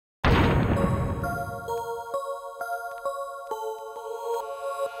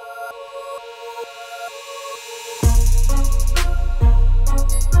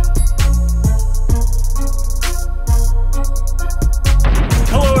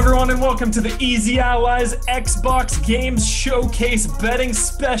welcome to the Easy Allies Xbox Games Showcase Betting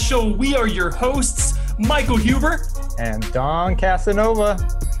Special. We are your hosts, Michael Huber and Don Casanova.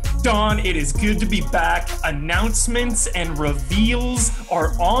 Don, it is good to be back. Announcements and reveals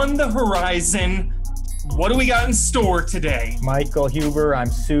are on the horizon. What do we got in store today? Michael Huber, I'm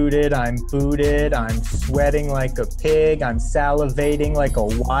suited, I'm booted, I'm sweating like a pig, I'm salivating like a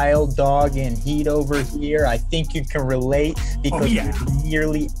wild dog in heat over here. I think you can relate because we're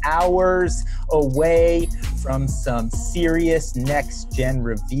nearly hours away from some serious next-gen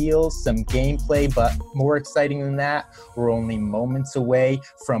reveals, some gameplay, but more exciting than that, we're only moments away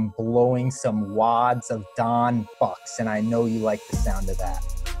from blowing some wads of Don bucks, and I know you like the sound of that.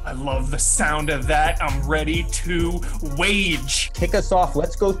 I love the sound of that. I'm ready to wage. Kick us off.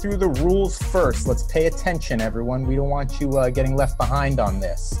 Let's go through the rules first. Let's pay attention, everyone. We don't want you getting left behind on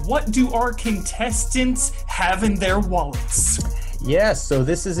this. What do our contestants have in their wallets? Yes, so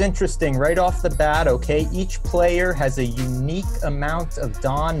this is interesting right off the bat, okay? Each player has a unique amount of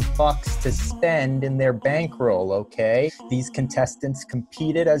Don bucks to spend in their bankroll, okay? These contestants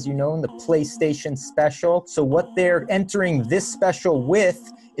competed, as you know, in the PlayStation Special. So what they're entering this special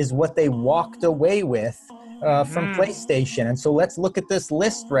with is what they walked away with from PlayStation. And so let's look at this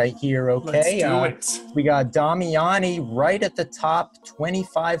list right here, okay? Let's do it. We got Damiani right at the top,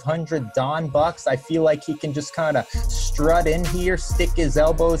 2,500 Don bucks. I feel like he can just kind of strut in here, stick his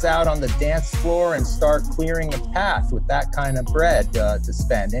elbows out on the dance floor and start clearing a path with that kind of bread to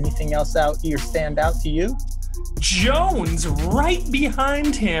spend. Anything else out here stand out to you? Jones right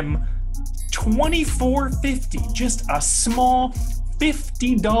behind him, 2,450, just a small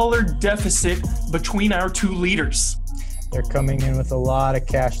 $50 deficit between our two leaders. They're coming in with a lot of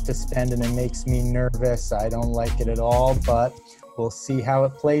cash to spend, and it makes me nervous. I don't like it at all, but we'll see how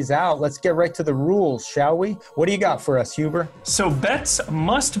it plays out. Let's get right to the rules, shall we? What do you got for us, Huber? So bets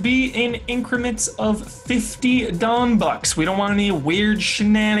must be in increments of 50 Don bucks. We don't want any weird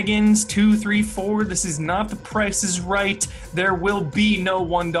shenanigans, 2, 3, 4. This is not The Price is Right. There will be no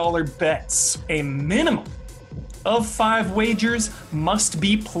 $1 bets. A minimum of 5 wagers must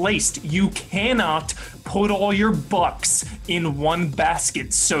be placed. You cannot put all your bucks in one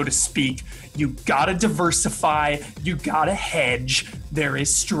basket, so to speak. You gotta diversify, you gotta hedge. There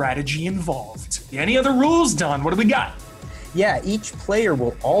is strategy involved. Any other rules, Don? What do we got? Yeah, each player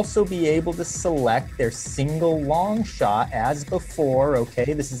will also be able to select their single long shot as before,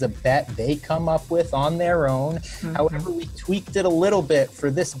 okay? This is a bet they come up with on their own. However, we tweaked it a little bit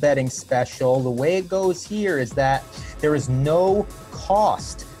for this betting special. The way it goes here is that there is no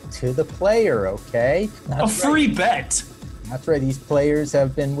cost to the player, okay? A free bet. That's right. These players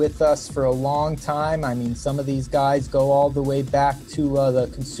have been with us for a long time. I mean, some of these guys go all the way back to the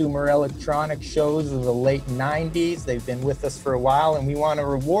consumer electronic shows of the late 90s. They've been with us for a while, and we want to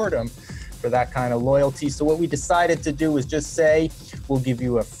reward them for that kind of loyalty. So what we decided to do was just say, we'll give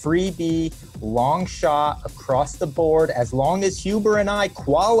you a freebie long shot across the board as long as Huber and I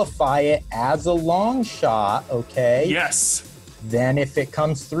qualify it as a long shot, okay? Yes. Then if it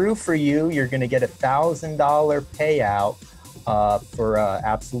comes through for you, you're going to get $1,000 payout for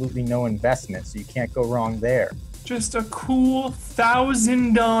absolutely no investment, so you can't go wrong there. Just a cool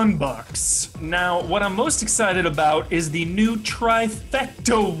 1,000 Don bucks. Now, what I'm most excited about is the new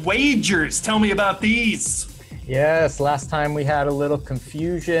Trifecta wagers. Tell me about these. Yes, last time we had a little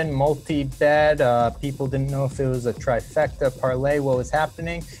confusion, multi-bet. People didn't know if it was a trifecta parlay, what was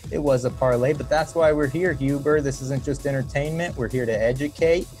happening. It was a parlay, but that's why we're here, Huber. This isn't just entertainment. We're here to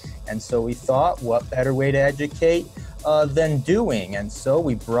educate. And so we thought, what better way to educate than doing? And so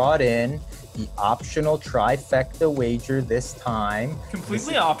we brought in the optional trifecta wager this time.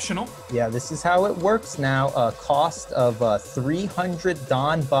 Completely optional. Yeah, this is how it works now. A cost of 300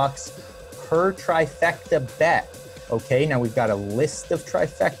 Don bucks per trifecta bet. Okay, now we've got a list of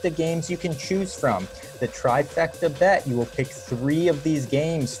trifecta games you can choose from. The trifecta bet, you will pick 3 of these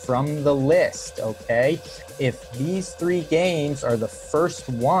games from the list, okay? If these 3 games are the first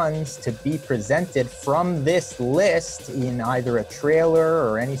ones to be presented from this list in either a trailer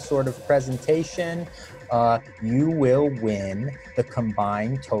or any sort of presentation, you will win the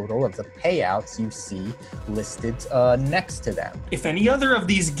combined total of the payouts you see listed next to them. If any other of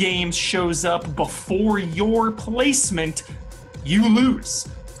these games shows up before your placement, you lose.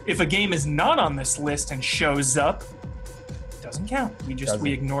 If a game is not on this list and shows up, it doesn't count.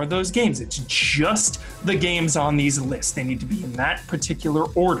 We ignore those games. It's just the games on these lists. They need to be in that particular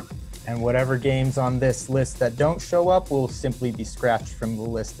order. And whatever games on this list that don't show up will simply be scratched from the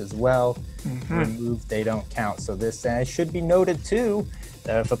list as well. Removed, they don't count. So this should be noted too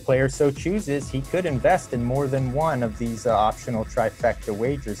If a player so chooses, he could invest in more than one of these optional trifecta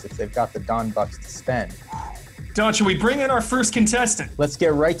wagers if they've got the Don Bucks to spend. Don, should we bring in our first contestant? Let's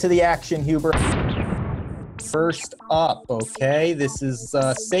get right to the action, Huber. First up, okay, this is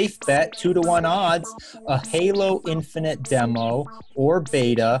a safe bet, 2-to-1 odds. A Halo Infinite demo or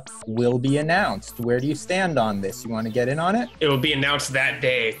beta will be announced. Where do you stand on this? You want to get in on it? It will be announced that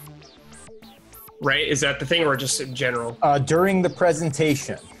day. Right? Is that the thing, or just in general? During the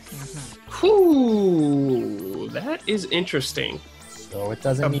presentation. Ooh, that is interesting. So it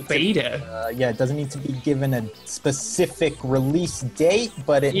doesn't need beta. Yeah, it doesn't need to be given a specific release date,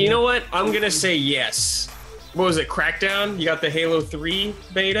 but it. You know what? I'm gonna say yes. What was it? Crackdown? You got the Halo 3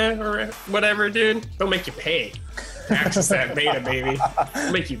 beta or whatever, dude? They'll make you pay to access that beta, baby.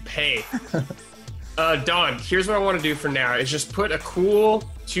 They'll make you pay. Don, here's what I want to do for now: is just put a cool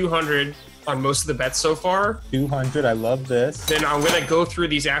 200 on most of the bets so far. 200, I love this. Then I'm gonna go through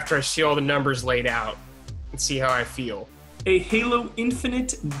these after I see all the numbers laid out and see how I feel. A Halo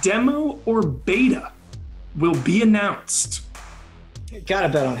Infinite demo or beta will be announced. Gotta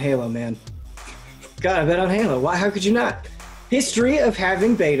bet on Halo, man. Gotta bet on Halo. Why? How could you not? History of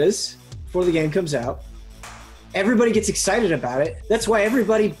having betas before the game comes out. Everybody gets excited about it. That's why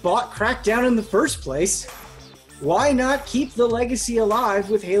everybody bought Crackdown in the first place. Why not keep the legacy alive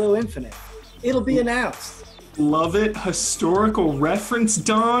with Halo Infinite? It'll be announced. Love it. Historical reference,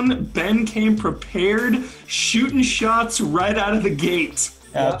 Don. Ben came prepared, shooting shots right out of the gate.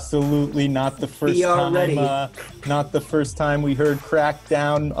 Absolutely not the first time. Not the first time we heard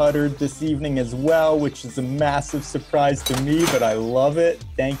Crackdown uttered this evening as well, which is a massive surprise to me, but I love it.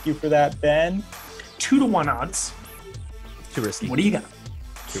 Thank you for that, Ben. 2-to-1 odds. Too risky. What do you got?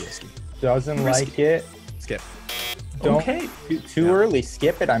 Too risky. Doesn't like it. Skip. Okay. Too early.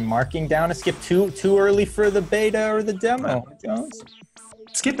 Skip it. I'm marking down a skip. Too early for the beta or the demo. Jones.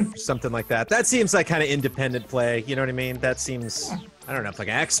 Skipping. Something like that. That seems like kind of independent play. You know what I mean? That seems, I don't know, like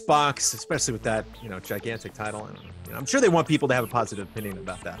an Xbox, especially with that, gigantic title. I don't know. I'm sure they want people to have a positive opinion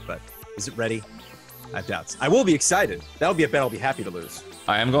about that, but is it ready? I have doubts. I will be excited. That'll be a bet I'll be happy to lose.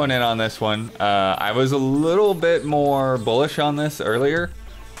 I am going in on this one. I was a little bit more bullish on this earlier,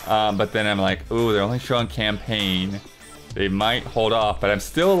 but then I'm like, ooh, they're only showing campaign. They might hold off, but I'm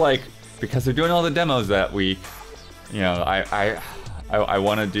still like, because they're doing all the demos that week, I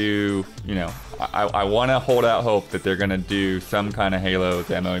want to do, I want to hold out hope that they're going to do some kind of Halo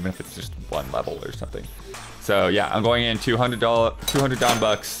demo, even if it's just one level or something. So yeah, I'm going in $200 Don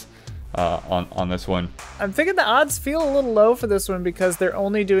Bucks on this one. I'm thinking the odds feel a little low for this one because they're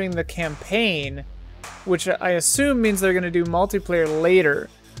only doing the campaign, which I assume means they're going to do multiplayer later.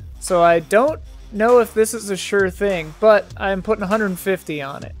 So I don't know if this is a sure thing, but I'm putting 150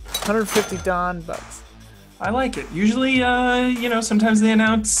 on it. 150 Don Bucks. I like it. Usually, sometimes they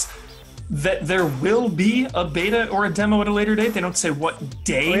announce that there will be a beta or a demo at a later date. They don't say what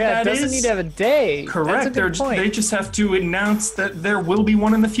day that is. It doesn't need to have a day. Correct. That's a good point. They just have to announce that there will be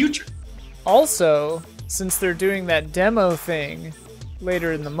one in the future. Also, since they're doing that demo thing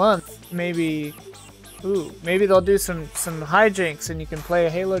later in the month, maybe they'll do some hijinks and you can play a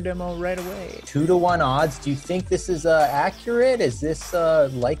Halo demo right away. 2-to-1 odds. Do you think this is accurate? Is this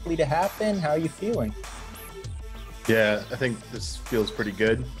likely to happen? How are you feeling? Yeah, I think this feels pretty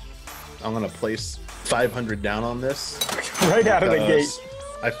good. I'm going to place 500 down on this. Right out of the gate.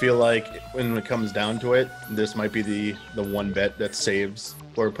 I feel like when it comes down to it, this might be the one bet that saves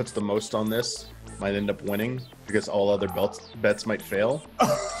or puts the most on this. Might end up winning because all other bets might fail.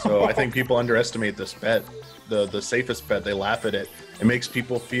 So I think people underestimate this bet. The safest bet, they laugh at it. It makes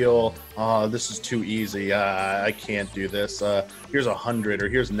people feel, oh, this is too easy. I can't do this. Here's 100 or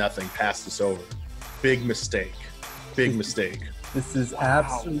here's nothing. Pass this over. Big mistake. Big mistake. This is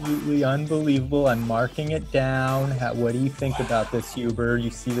absolutely unbelievable. I'm marking it down. What do you think about this, Huber? You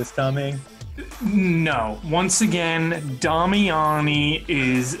see this coming? No. Once again, Damiani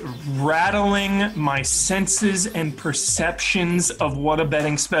is rattling my senses and perceptions of what a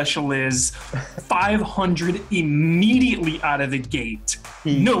betting special is. 500 immediately out of the gate.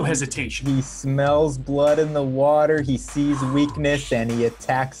 No hesitation. He smells blood in the water. He sees weakness and he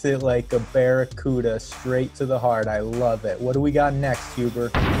attacks it like a barracuda straight to the heart. I love it. What do we got next, Huber?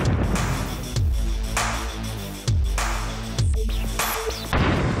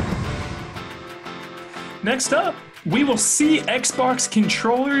 Next up, we will see Xbox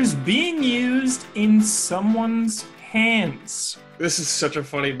controllers being used in someone's hands. This is such a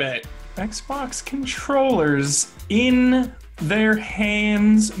funny bet. Xbox controllers in their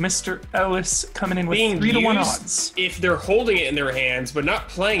hands. Mr. Ellis coming in with 3-to-1 odds. If they're holding it in their hands but not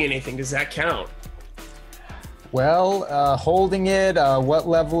playing anything, does that count? Well, holding it, what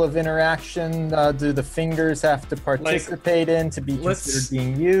level of interaction do the fingers have to participate in to be considered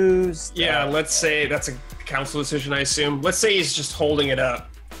being used? Yeah, let's say that's a council decision, I assume. Let's say he's just holding it up.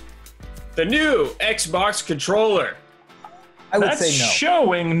 The new Xbox controller. I would That's say no.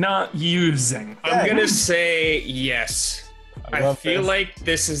 showing, not using. I'm going to say yes. I feel like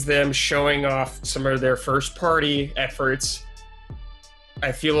this is them showing off some of their first party efforts.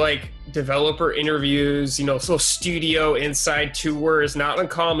 I feel like developer interviews, little studio inside tour is not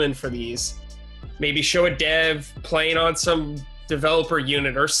uncommon for these. Maybe show a dev playing on some developer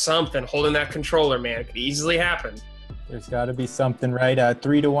unit or something, holding that controller, man. It could easily happen. There's got to be something, right?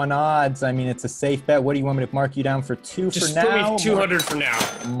 3-to-1 odds. I mean, it's a safe bet. What do you want me to mark you down for 2 Just for now? put me 200 for now.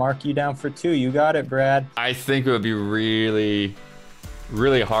 Mark you down for 2. You got it, Brad. I think it would be really,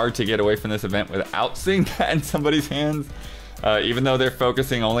 really hard to get away from this event without seeing that in somebody's hands. Even though they're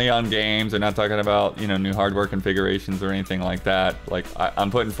focusing only on games, they're not talking about new hardware configurations or anything like that. Like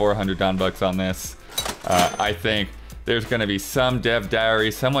I'm putting 400 down bucks on this. I think there's going to be some dev diary,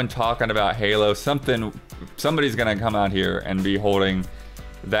 someone talking about Halo, somebody's going to come out here and be holding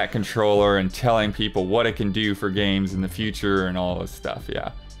that controller and telling people what it can do for games in the future and all this stuff.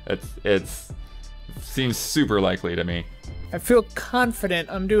 Yeah, it's seems super likely to me. I feel confident.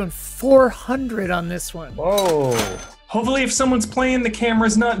 I'm doing 400 on this one. Whoa. Hopefully if someone's playing, the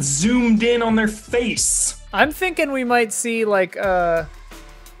camera's not zoomed in on their face. I'm thinking we might see like a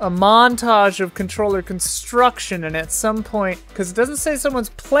montage of controller construction, and at some point, because it doesn't say someone's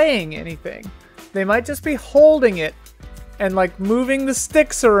playing anything, they might just be holding it and like moving the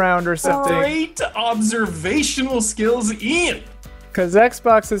sticks around or something. Great observational skills, Ian. Because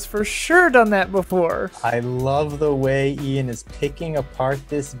Xbox has for sure done that before. I love the way Ian is picking apart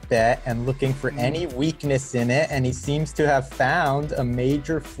this bet and looking for any weakness in it, and he seems to have found a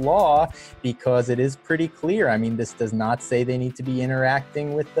major flaw because it is pretty clear. I mean, this does not say they need to be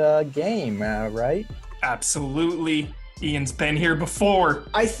interacting with the game, right? Absolutely. Ian's been here before.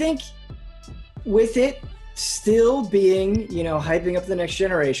 I think with it still being, hyping up the next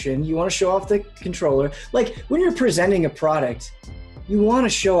generation, you want to show off the controller. Like when you're presenting a product, you want to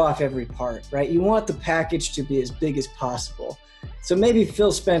show off every part, right? You want the package to be as big as possible. So maybe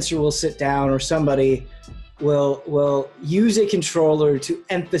Phil Spencer will sit down, or somebody will use a controller to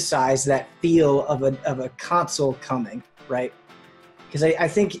emphasize that feel of a console coming, right? Because I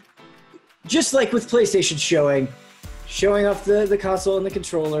think just like with PlayStation showing off the console and the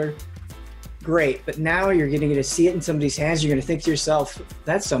controller, great, but now you're getting to see it in somebody's hands. You're going to think to yourself,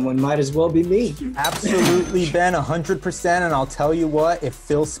 that someone might as well be me. Absolutely, Ben, 100%. And I'll tell you what, if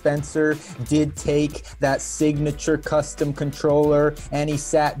Phil Spencer did take that signature custom controller and he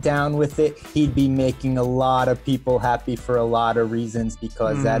sat down with it, he'd be making a lot of people happy for a lot of reasons,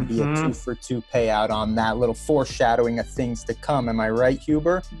 because that'd be a 2-for-2 payout on that, little foreshadowing of things to come. Am I right,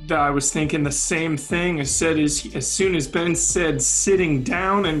 Huber? I was thinking the same thing. I said as soon as Ben said sitting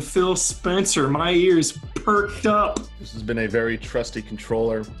down and Phil Spencer, my ears perked up. This has been a very trusty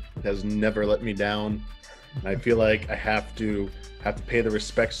controller. It has never let me down. And I feel like I have to pay the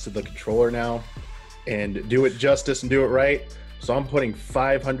respects to the controller now and do it justice and do it right. So I'm putting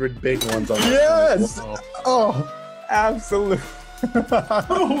 500 big ones on this. Yes! One. Oh, absolutely.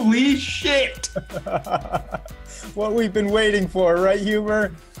 Holy shit! What we've been waiting for, right,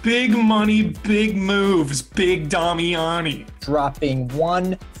 Huber? Big money, big moves, big Damiani. Dropping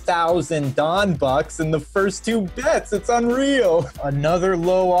 1,000 Don bucks in the first 2 bets. It's unreal. Another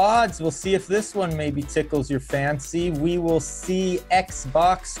low odds. We'll see if this one maybe tickles your fancy. We will see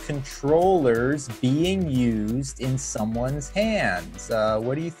Xbox controllers being used in someone's hands.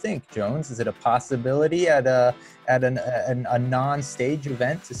 What do you think, Jones? Is it a possibility at a non-stage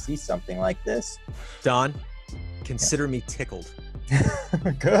event to see something like this? Don, consider me tickled.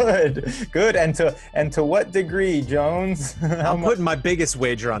 Good. And to what degree, Jones? I'm putting my biggest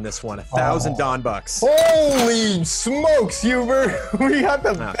wager on this one, 1,000 Don bucks. Holy smokes, Huber! We got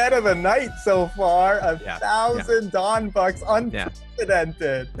the bet of the night so far. 1,000 Don bucks,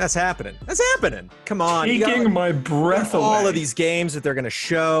 unprecedented. That's happening. Come on. Taking my breath away. All of these games that they're going to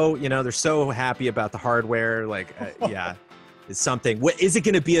show, they're so happy about the hardware. Is something. Is it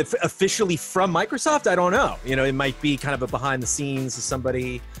going to be officially from Microsoft? I don't know. It might be kind of a behind the scenes.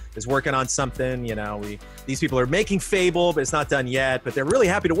 Somebody is working on something. These people are making Fable, but it's not done yet. But they're really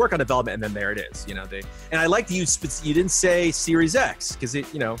happy to work on development, and then there it is. And I like to use. You didn't say Series X because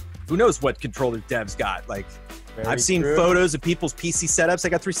who knows what controller devs got. I've seen photos of people's PC setups. I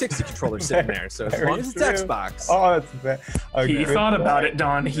got 360 controllers sitting there. So as long as it's Xbox. Oh, that's He thought about it,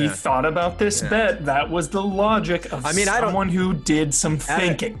 Don. He thought about this bet. That was the logic of someone who did some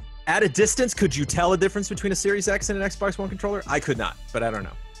thinking. At a distance, could you tell a difference between a Series X and an Xbox One controller? I could not, but I don't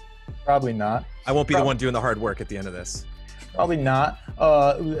know. Probably not. I won't be the one doing the hard work at the end of this. Probably not.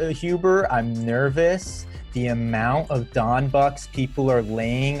 Huber, I'm nervous. The amount of Don Bucks people are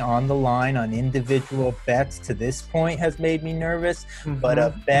laying on the line on individual bets to this point has made me nervous. But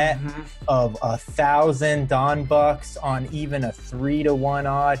a bet of 1,000 Don Bucks on even a 3-to-1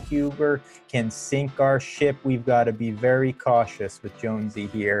 odd, Huber, can sink our ship. We've got to be very cautious with Jonesy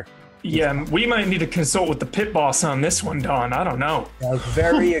here. Yeah, we might need to consult with the pit boss on this one, Don. I don't know.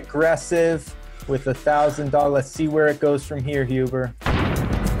 Very aggressive with $1,000. Let's see where it goes from here, Huber.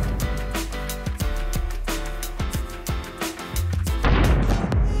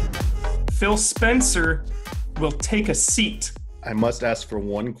 Phil Spencer will take a seat. I must ask for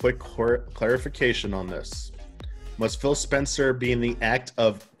one quick clarification on this. Must Phil Spencer be in the act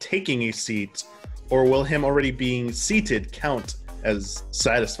of taking a seat, or will him already being seated count as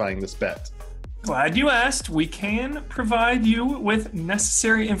satisfying this bet? Glad you asked. We can provide you with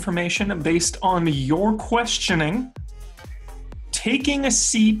necessary information based on your questioning. Taking a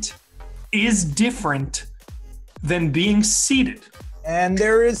seat is different than being seated. And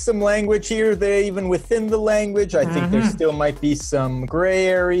there is some language here. That even within the language, I think there still might be some gray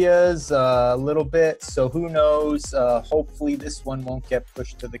areas a little bit. So who knows? Hopefully this one won't get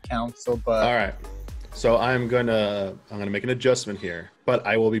pushed to the council. But All right. So I'm gonna make an adjustment here, but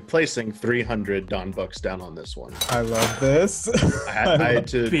I will be placing 300 Don Bucks down on this one. I love this. I had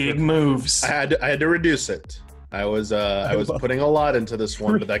to Big moves. I had to reduce it. I was putting a lot into this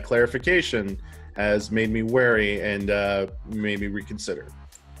one, but that clarification has made me wary and made me reconsider.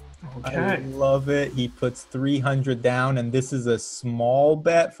 I Okay. love it. He puts 300 down, and this is a small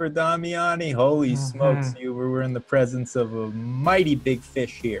bet for Damiani. Holy smokes, we're in the presence of a mighty big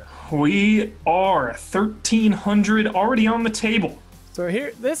fish here. We are 1,300 already on the table. So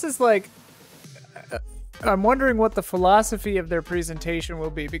here, this is like, I'm wondering what the philosophy of their presentation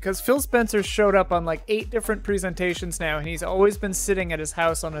will be, because Phil Spencer showed up on like 8 different presentations now, and he's always been sitting at his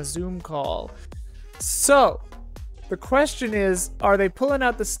house on a Zoom call. So the question is, are they pulling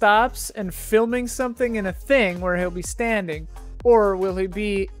out the stops and filming something in a thing where he'll be standing, or will he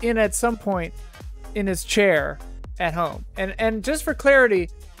be in at some point in his chair at home? And just for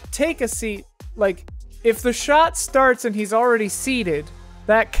clarity, take a seat. Like, if the shot starts and he's already seated,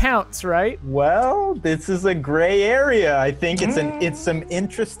 that counts, right? Well, this is a gray area. I think it's some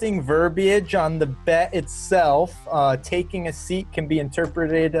interesting verbiage on the bet itself. Taking a seat can be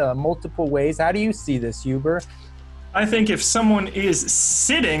interpreted multiple ways. How do you see this, Huber? I think if someone is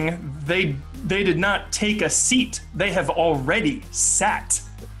sitting, they did not take a seat. They have already sat.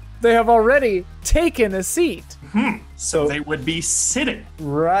 They have already taken a seat. So They would be sitting.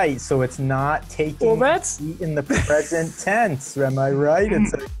 right, so it's not taking Well, that's- a seat in the present tense. Am I right?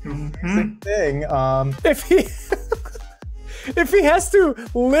 It's a confusing thing. If he has to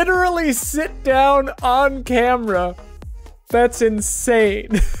literally sit down on camera, that's insane.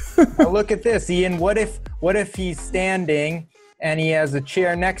 Now look at this, Ian. What if he's standing and he has a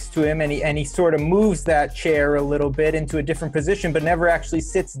chair next to him, and he sort of moves that chair a little bit into a different position, but never actually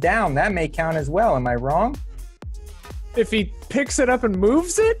sits down? That may count as well. Am I wrong? If he picks it up and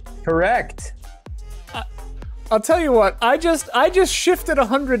moves it, Correct. I'll tell you what. I just shifted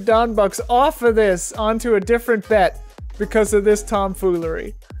 100 Don Bucks off of this onto a different bet because of this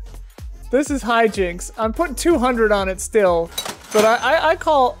tomfoolery. This is hijinks. I'm putting 200 on it still, but I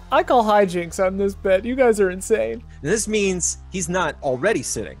call hijinks on this bet. You guys are insane. This means he's not already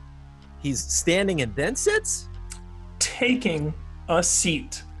sitting. He's standing and then sits? Taking a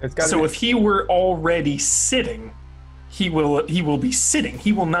seat. It's gotta So be- if he were already sitting, he will be sitting.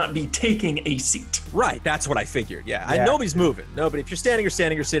 He will not be taking a seat. Right, that's what I figured. Yeah. Yeah. Nobody's moving. Nobody. If you're standing, you're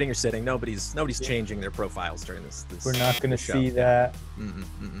standing. You're sitting, you're sitting. Nobody's changing their profiles during this. We're not going to show. see that.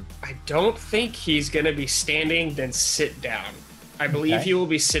 I don't think he's going to be standing then sit down. I believe Okay. he will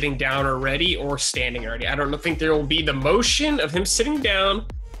be sitting down already or standing already. I don't think there will be the motion of him sitting down,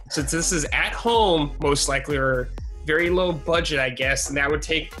 since this is at home, most likely, or very low budget, I guess, and that would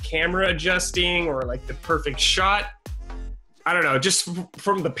take camera adjusting or like the perfect shot. I don't know, just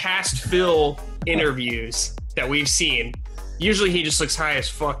from the past Phil interviews that we've seen, usually he just looks high as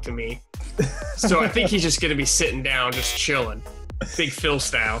fuck to me. So I think he's just going to be sitting down, just chilling. Big Phil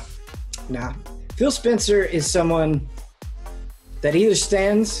style. Nah. Phil Spencer is someone that either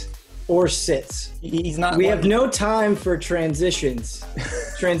stands or sits. He's not. We have no time for transitions.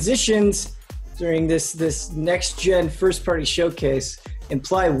 Transitions during this next gen first party showcase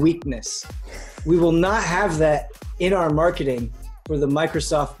imply weakness. We will not have that in our marketing for the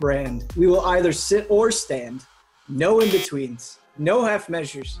Microsoft brand. We will either sit or stand. No in-betweens. No half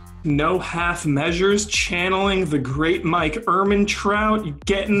measures. No half measures, channeling the great Mike Ehrmantraut,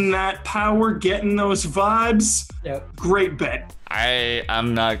 getting that power, getting those vibes. Yep. Great bet.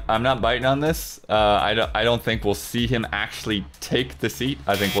 I'm not biting on this. I don't think we'll see him actually take the seat.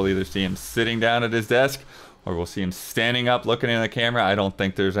 I think we'll either see him sitting down at his desk or we'll see him standing up looking in the camera. I don't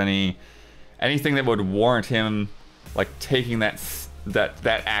think there's anything that would warrant him like taking that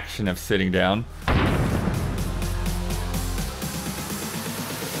action of sitting down.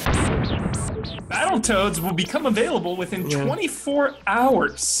 Battletoads will become available within 24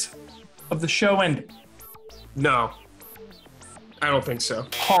 hours of the show ending. No. I don't think so.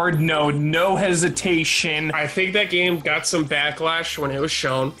 Hard no, no hesitation. I think that game got some backlash when it was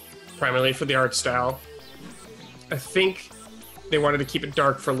shown, primarily for the art style. I think they wanted to keep it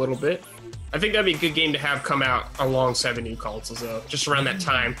dark for a little bit. I think that'd be a good game to have come out alongside the new consoles, though, just around that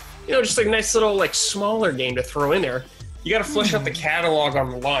time. You know, just like a nice little, like, smaller game to throw in there. You gotta flesh out the catalog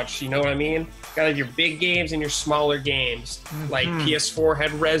on the launch, you know what I mean? Gotta have your big games and your smaller games. Like PS4 had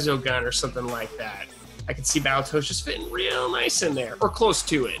Resogun or something like that. I could see Battletoads just fitting real nice in there, or close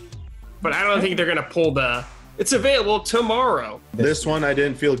to it. But I don't think they're gonna pull the, it's available tomorrow. This one I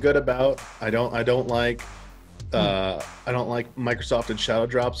didn't feel good about. I don't like Microsoft and Shadow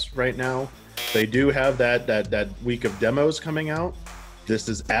Drops right now. They do have that week of demos coming out. This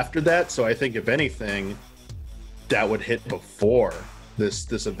is after that, so I think if anything, that would hit before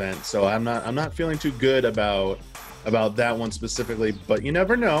this event. So I'm not feeling too good about that one specifically, but you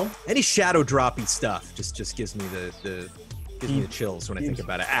never know. Any shadow droppy stuff just gives me the chills when I think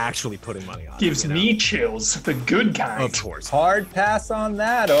about it. Actually putting money on gives it. Gives me chills, the good kind. Of course. Hard pass on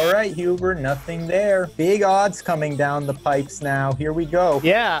that. All right, Huber, nothing there. Big odds coming down the pipes now. Here we go.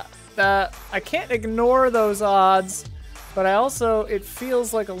 Yeah, I can't ignore those odds, but it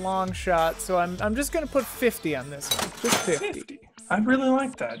feels like a long shot, so I'm just gonna put 50 on this one. Just 50. I really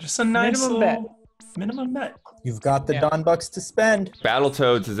like that. Just a nice minimum bet. You've got the Don Bucks to spend.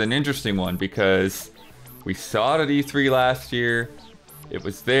 Battletoads is an interesting one because we saw it at E3 last year. It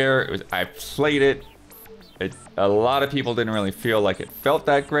was there. I played it. A lot of people didn't really feel like it felt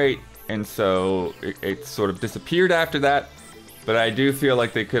that great, and so it sort of disappeared after that. But I do feel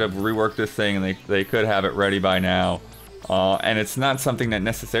like they could have reworked this thing, and they could have it ready by now. And it's not something that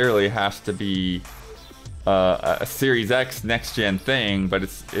necessarily has to be a Series X next-gen thing, but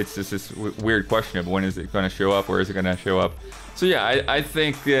it's just this weird question of when is it going to show up, where is it going to show up. So yeah, I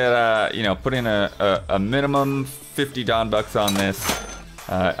think that putting a minimum 50 Don Bucks on this,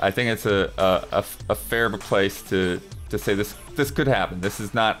 I think it's a fair place to say this could happen. This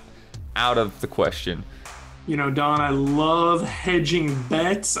is not out of the question. You know, Don, I love hedging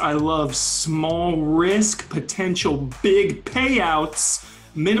bets. I love small risk, potential big payouts.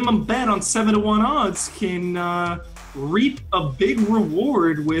 Minimum bet on 7-to-1 odds can reap a big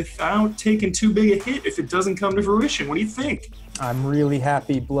reward without taking too big a hit if it doesn't come to fruition. What do you think? I'm really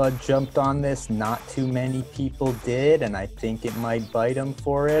happy Blood jumped on this. Not too many people did, and I think it might bite him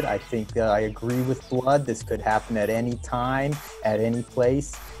for it. I think I agree with Blood. This could happen at any time, at any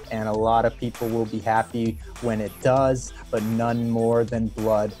place, and a lot of people will be happy when it does, but none more than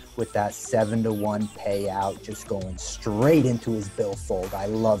Blood with that 7-to-1 payout just going straight into his billfold. I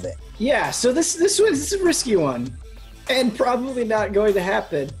love it. Yeah, so this is a risky one, and probably not going to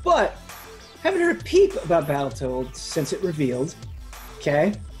happen, but haven't heard a peep about Battletoads since it revealed,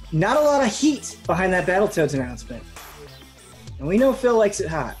 okay? Not a lot of heat behind that Battletoads announcement. And we know Phil likes it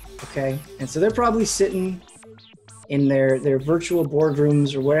hot, okay? And so they're probably sitting in their virtual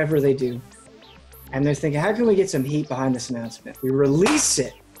boardrooms or whatever they do, and they're thinking, how can we get some heat behind this announcement? We release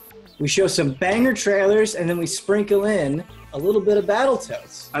it, we show some banger trailers, and then we sprinkle in a little bit of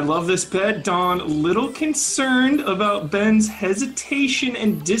Battletoads. I love this bet, Don. Little concerned about Ben's hesitation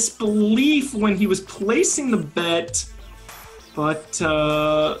and disbelief when he was placing the bet, but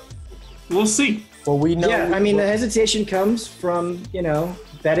we'll see. Well, we know. Yeah, I mean, the hesitation comes from,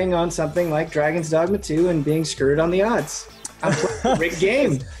 betting on something like Dragon's Dogma 2 and being screwed on the odds. I'm playing a rigged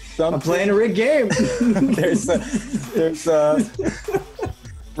game. I'm playing a rigged game. There's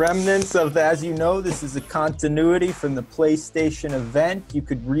remnants of, as you know, this is a continuity from the PlayStation event. You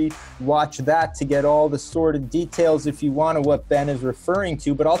could watch that to get all the sordid details if you want of what Ben is referring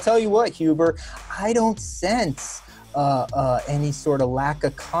to. But I'll tell you what, Huber, I don't sense any sort of lack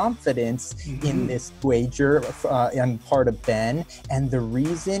of confidence in this wager on part of Ben. And the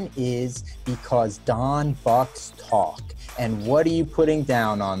reason is because Don Bucks talk. And what are you putting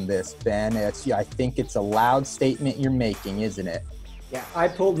down on this, Ben? I think it's a loud statement you're making, isn't it? Yeah, I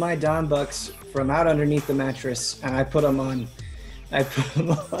pulled my Don Bucks from out underneath the mattress and I put them on I put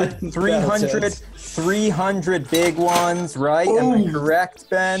them on 300, 300 big ones, right? Am I correct,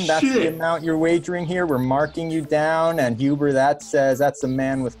 Ben? That's the amount you're wagering here. We're marking you down. And Huber, that says that's a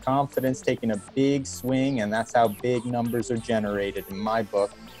man with confidence taking a big swing, and that's how big numbers are generated in my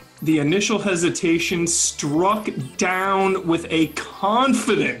book. The initial hesitation struck down with a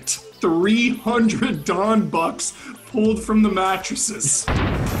confident 300 Don bucks pulled from the mattresses.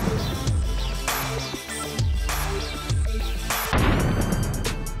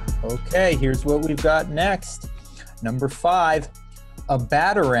 Okay, here's what we've got next. Number 5, a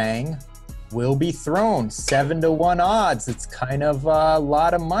Batarang will be thrown. 7-1 odds. It's kind of a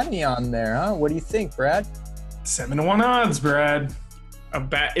lot of money on there, huh? What do you think, Brad? 7-1 odds, Brad.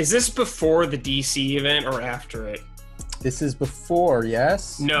 Is this before the DC event or after it? This is before,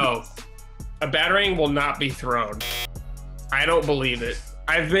 yes? No. A Batarang will not be thrown. I don't believe it.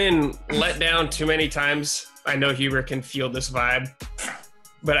 I've been let down too many times. I know Huber can feel this vibe.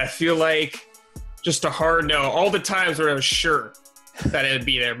 But I feel like just a hard no. All the times where I was sure that it would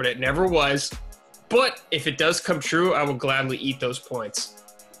be there, but it never was. But if it does come true, I will gladly eat those points.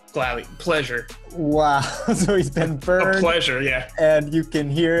 Gladly. Pleasure. Wow. So he's been burned. A pleasure, yeah. And you can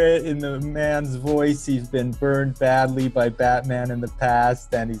hear it in the man's voice. He's been burned badly by Batman in the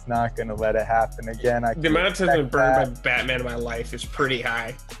past, and he's not going to let it happen again. The amount of times I've been burned by Batman in my life is pretty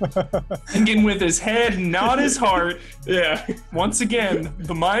high. Thinking with his head, not his heart. Yeah. Once again,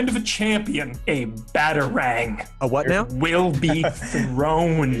 the mind of a champion. A Batarang. A what now? Will be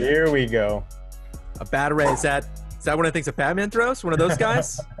thrown. Here we go. A Batarang, is that one of the things that Batman throws? One of those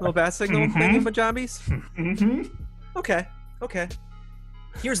guys? Little bat signal thingy majabis? Mm-hmm. Okay.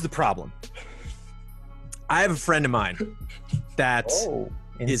 Here's the problem. I have a friend of mine that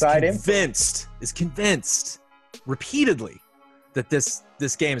is convinced repeatedly that this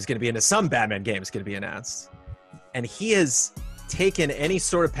game is going to be into some Batman game is going to be announced. And he has taken any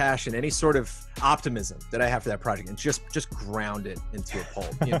sort of passion, any sort of optimism that I have for that project and just ground it into a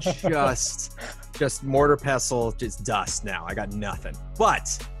pulp. You know, just mortar pestle, just dust now. I got nothing.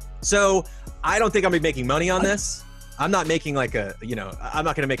 But so I don't think I'm gonna be making money on this. I'm not making I'm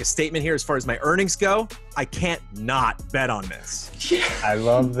not gonna make a statement here as far as my earnings go. I can't not bet on this. Yeah. I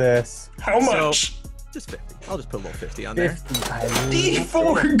love this. How much? Just 50. I'll just put a little 50 on there. 50.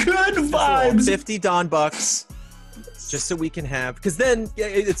 For good vibes. 50 Don bucks. Just so we can have, because then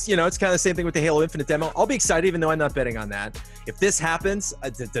it's kind of the same thing with the Halo Infinite demo. I'll be excited even though I'm not betting on that. If this happens,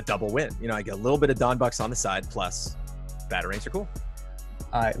 it's a double win. I get a little bit of Don bucks on the side, plus Batarangs are cool.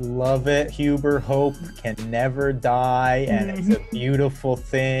 I love it. Huber, hope can never die, and it's a beautiful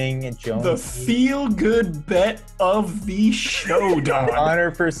thing. And the feel-good bet of the show, Don.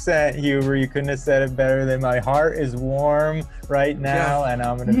 100%, Huber. You couldn't have said it better than my heart is warm right now, and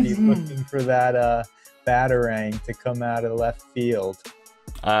I'm going to be looking for that Batarang to come out of left field.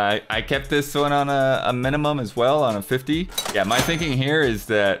 I kept this one on a minimum as well, on a 50. Yeah, my thinking here is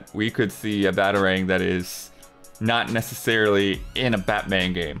that we could see a Batarang that is not necessarily in a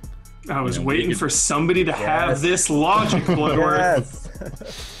Batman game. I was waiting for somebody to have this logic, Bloodworth.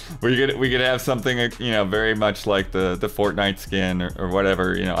 Yes. we could have something very much like the Fortnite skin or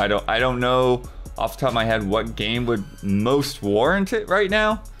whatever. I don't know off the top of my head what game would most warrant it right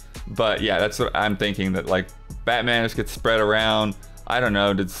now. But yeah, that's what I'm thinking, that like Batman just gets spread around. I don't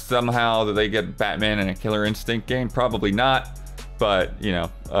know, did they get Batman in a Killer Instinct game? Probably not. But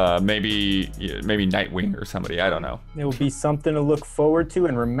maybe Nightwing or somebody. I don't know. It will be something to look forward to.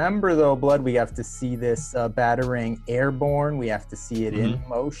 And remember, though, Blood, we have to see this Batarang airborne. We have to see it in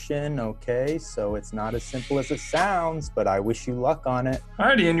motion. Okay, so it's not as simple as it sounds. But I wish you luck on it.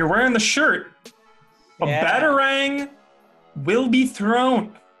 Alrighty, and you're wearing the shirt. A Batarang will be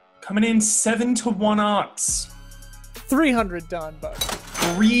thrown. Coming in 7-1 odds. 300 Don bucks.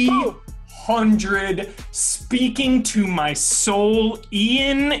 300. Speaking to my soul,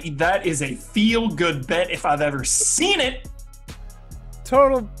 Ian, that is a feel-good bet if I've ever seen it.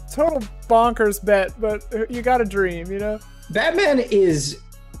 Total bonkers bet, but you got a dream, Batman is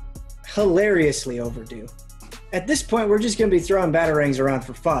hilariously overdue. At this point, we're just going to be throwing Batarangs around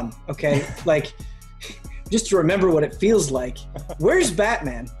for fun, okay? Just to remember what it feels like. Where's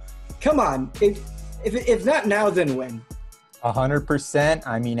Batman? Come on. If not now, then when? 100%.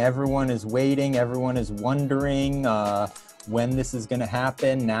 I mean, everyone is waiting. Everyone is wondering when this is going to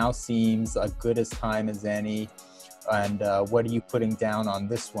happen. Now seems as good as time as any. And what are you putting down on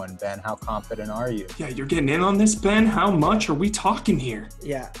this one, Ben? How confident are you? Yeah, you're getting in on this, Ben? How much are we talking here?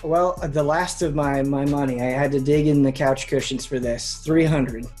 Yeah, well, the last of my money, I had to dig in the couch cushions for this.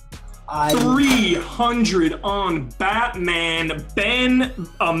 300. 300 on Batman. Ben,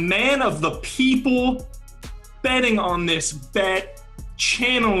 a man of the people, betting on this bet.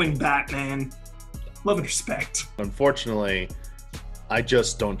 channeling Batman. Love and respect. Unfortunately, I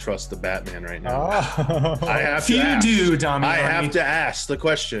just don't trust the Batman right now. Oh. I have Few to ask. do, Damiani. I have to ask the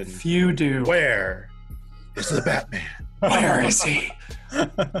question. Few do. Where is the Batman? Where is he?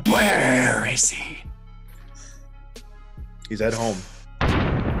 Where is he? He's at home.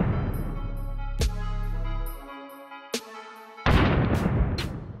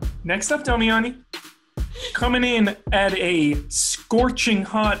 Next up, Damiani. Coming in at a scorching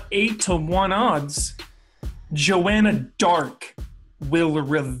hot 8-1 odds, Joanna Dark will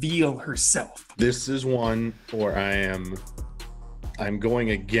reveal herself. This is one where I'm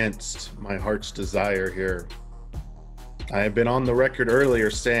going against my heart's desire here. I have been on the record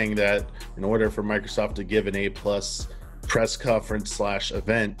earlier saying that in order for Microsoft to give an A+ press conference /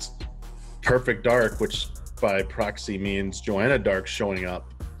 event, Perfect Dark, which by proxy means Joanna Dark showing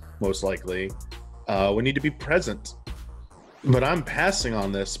up, most likely, we need to be present. But I'm passing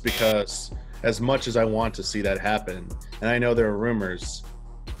on this because as much as I want to see that happen, and I know there are rumors,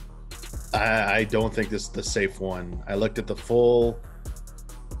 I don't think this is the safe one. I looked at the full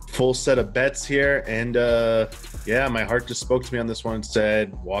set of bets here, and yeah, my heart just spoke to me on this one and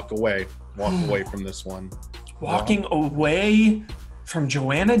said, walk away from this one. Walking away from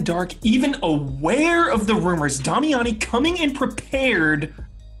Joanna Dark, even aware of the rumors. Damiani coming in prepared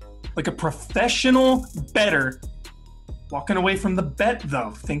like a professional bettor. Walking away from the bet,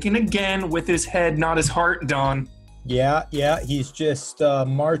 though. Thinking again with his head, not his heart, Don. Yeah, he's just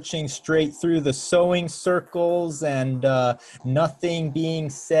marching straight through the sewing circles, and nothing being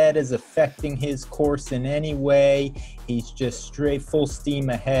said is affecting his course in any way. He's just straight full steam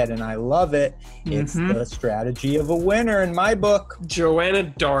ahead, and I love it. It's the strategy of a winner in my book. Joanna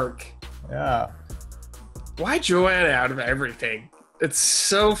Dark. Yeah. Why Joanna out of everything? It's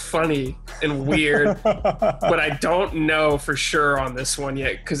so funny and weird, but I don't know for sure on this one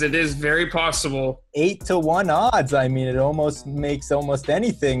yet, because it is very possible. 8-1 odds. I mean, it almost makes almost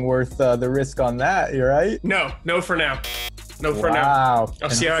anything worth the risk on that. You're right. No for now. No for now. Wow.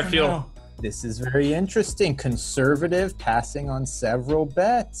 I'll see how I feel. This is very interesting. Conservative, passing on several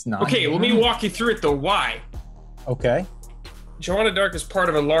bets. Okay, let me walk you through it though. Why? Okay. Joanna Dark is part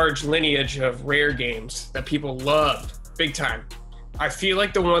of a large lineage of rare games that people loved big time. I feel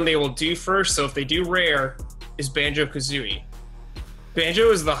like the one they will do first, so if they do rare, is Banjo-Kazooie.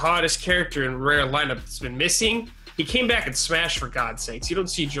 Banjo is the hottest character in rare lineup that's been missing. He came back in Smash, for God's sakes. You don't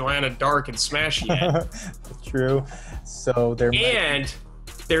see Joanna Dark in Smash yet. True. So there. And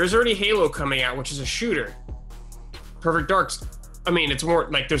there's already Halo coming out, which is a shooter. Perfect Dark's. I mean, it's more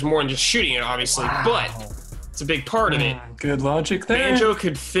like there's more than just shooting it, obviously, but it's a big part of it. Good logic there. Banjo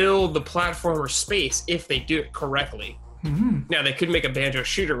could fill the platformer space if they do it correctly. Now, they could make a Banjo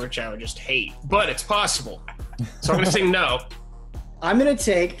shooter, which I would just hate, but it's possible. So I'm going to say no. I'm going to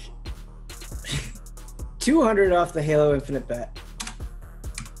take 200 off the Halo Infinite bet,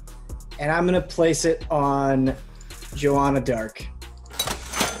 and I'm going to place it on Joanna Dark.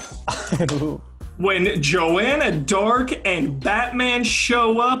 When Joanna Dark and Batman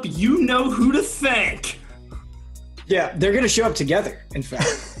show up, you know who to thank. Yeah, they're going to show up together, in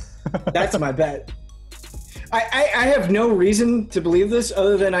fact. That's my bet. I have no reason to believe this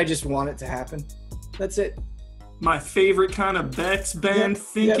other than I just want it to happen. That's it. My favorite kind of bets, Ben.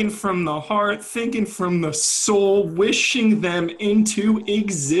 Thinking from the heart, thinking from the soul, wishing them into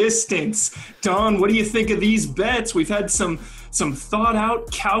existence. Don, what do you think of these bets? We've had some thought out,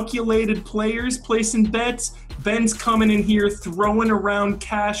 calculated players placing bets. Ben's coming in here throwing around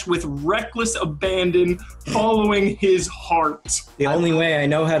cash with reckless abandon, following his heart. The only way I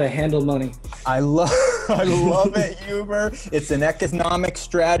know how to handle money. I love it, Huber. It's an economic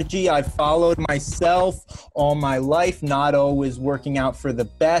strategy I've followed myself all my life, not always working out for the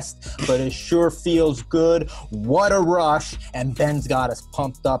best, but it sure feels good. What a rush. And Ben's got us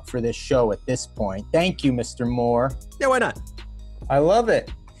pumped up for this show at this point. Thank you, Mr. Moore. Yeah, why not? I love it.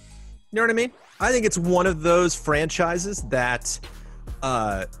 You know what I mean? I think it's one of those franchises that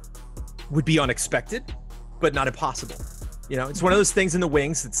would be unexpected, but not impossible. You know, it's one of those things in the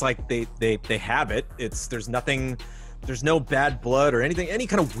wings. It's like they have it. There's no bad blood or anything, any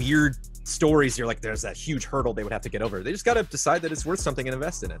kind of weird stories. You're like, there's that huge hurdle they would have to get over. They just got to decide that it's worth something and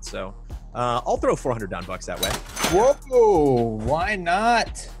invest in it. So I'll throw $400 down that way. Whoa, why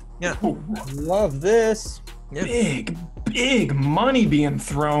not? Yeah. Love this. Yeah. Big money being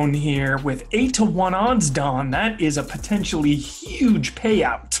thrown here with 8-1 odds, Don. That is a potentially huge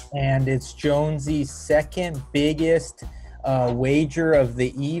payout. And it's Jonesy's second biggest wager of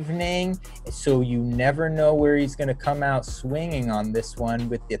the evening, so you never know where he's going to come out swinging on this one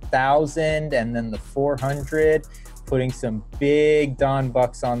with the 1,000 and then the 400 putting some big Don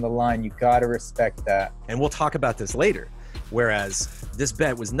bucks on the line. You gotta respect that. And we'll talk about this later. Whereas this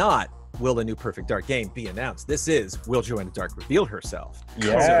bet was not, will the new Perfect Dark game be announced? This is, will Joanna Dark reveal herself?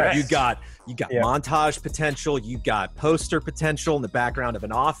 Yes. So you got montage potential, you got poster potential in the background of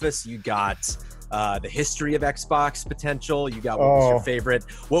an office, you got the history of Xbox potential, you got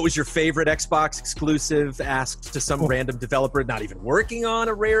what was your favorite Xbox exclusive asked to some random developer not even working on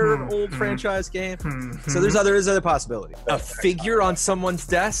a rare old franchise game. So there's other possibilities. A figure on someone's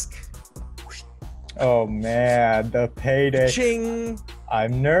desk. Oh man, the payday. Ching.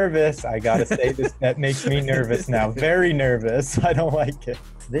 I'm nervous. I gotta say this. That makes me nervous now. Very nervous. I don't like it.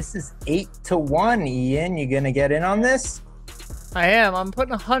 This is 8-1, Ian. You gonna get in on this? I am. I'm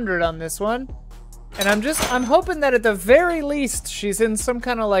putting 100 on this one. And I'm hoping that at the very least she's in some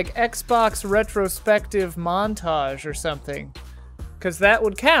kind of like Xbox retrospective montage or something. Because that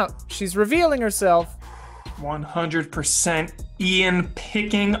would count. She's revealing herself. 100% Ian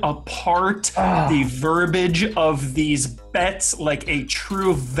picking apart the verbiage of these bets like a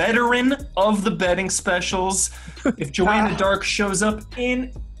true veteran of the betting specials. If Joanna Dark shows up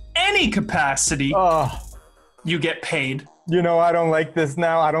in any capacity, you get paid. You know, I don't like this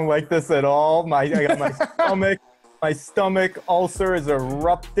now. I don't like this at all. I got my stomach. My stomach ulcer is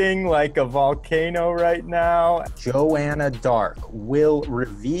erupting like a volcano right now. Joanna Dark will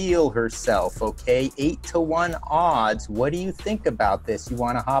reveal herself, okay? 8-1 odds. What do you think about this? You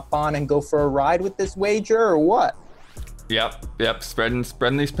want to hop on and go for a ride with this wager or what? Yep. Spreading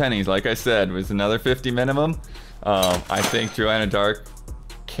these pennies. Like I said, it was another 50 minimum. I think Joanna Dark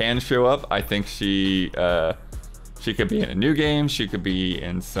can show up. I think she could be in a new game. She could be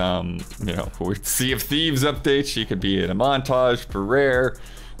in some, Sea of Thieves updates. She could be in a montage for Rare.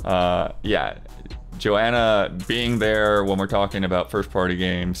 Joanna being there when we're talking about first-party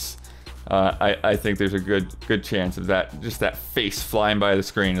games, I think there's a good chance of that. Just that face flying by the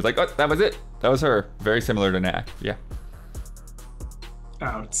screen. It's like, oh, that was it. That was her. Very similar to Knack. Yeah.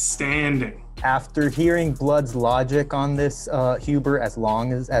 Outstanding. After hearing Blood's logic on this, Huber, along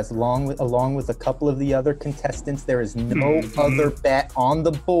with a couple of the other contestants, there is no other bet on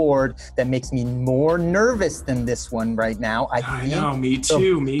the board that makes me more nervous than this one right now. I know, me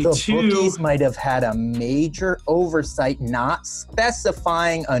too. The bookies might have had a major oversight not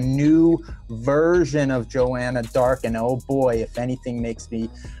specifying a new version of Joanna Dark, and oh boy, if anything makes me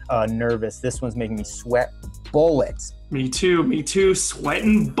nervous, this one's making me sweat bullets. Me too,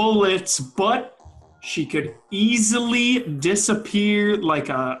 sweating bullets, but she could easily disappear like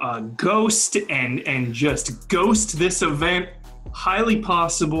a ghost and just ghost this event. Highly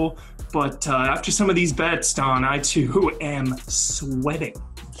possible, but after some of these bets, Don, I too am sweating.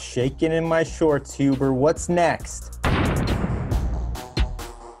 Shaking in my shorts, Huber. What's next?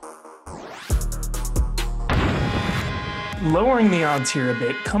 Lowering the odds here a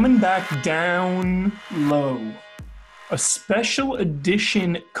bit, coming back down low. A special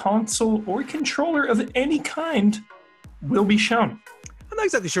edition console or controller of any kind will be shown. I'm not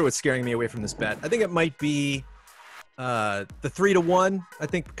exactly sure what's scaring me away from this bet. I think it might be the 3-1. I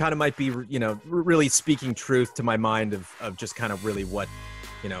think kind of might be, really speaking truth to my mind of just kind of really what,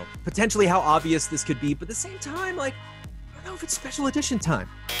 potentially how obvious this could be. But at the same time, like, I don't know if it's special edition time.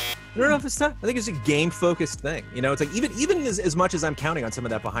 I don't know if it's time. I think it's a game-focused thing. It's like even as much as I'm counting on some of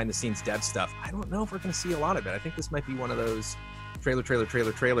that behind-the-scenes dev stuff, I don't know if we're going to see a lot of it. I think this might be one of those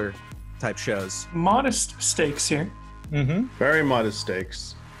trailer type shows. Modest stakes here. Mm-hmm. Very modest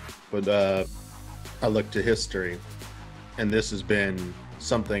stakes. But I look to history, and this has been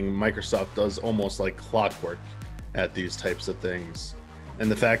something Microsoft does almost like clockwork at these types of things.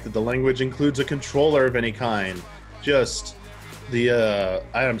 And the fact that the language includes a controller of any kind, just... I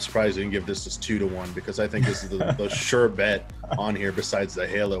am surprised you didn't give this as 2-1 because I think this is the sure bet on here besides the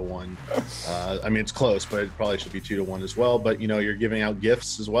Halo one. I mean, it's close, but it probably should be 2-1 as well. But you're giving out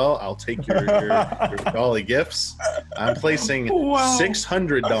gifts as well. I'll take your dolly gifts. I'm placing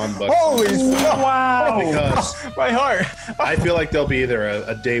 600 Don bucks. Holy wow! Because my heart. I feel like there'll be either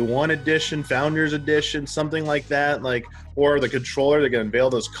a day one edition, founders edition, something like that, or the controller. They're gonna unveil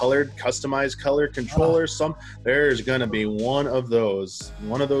those customized color controllers. There's gonna be one of those.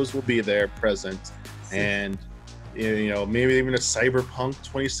 One of those will be there present, and maybe even a Cyberpunk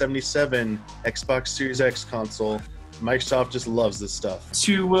 2077 Xbox Series X console. Microsoft just loves this stuff.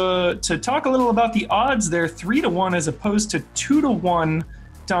 To talk a little about the odds there, 3-1 as opposed to 2-1,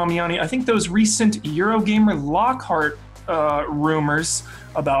 Damiani. I think those recent Eurogamer Lockhart rumors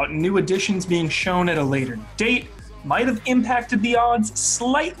about new editions being shown at a later date might have impacted the odds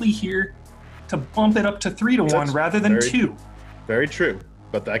slightly here to bump it up to 3-1 rather than 2. Very true.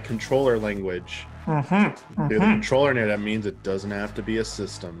 But that controller language The controller now, that means it doesn't have to be a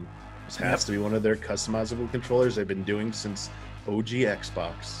system. This has to be one of their customizable controllers they've been doing since OG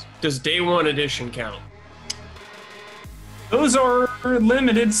Xbox. Does Day 1 edition count? Those are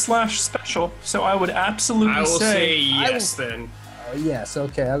limited / special, so I would absolutely I will say I yes then. Yes,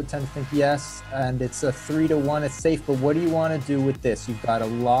 okay, I would tend to think yes, and it's a 3-to-1, it's safe, but what do you want to do with this? You've got a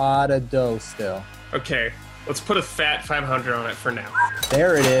lot of dough still. Okay, let's put a fat 500 on it for now.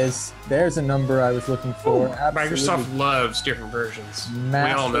 There it is. There's a number I was looking for. Absolutely. Microsoft loves different versions.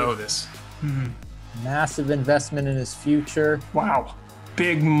 Massive. We all know this. Massive investment in his future. Wow.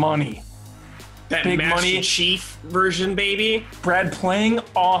 Big money. That Big Master money. Chief version, baby. Brad playing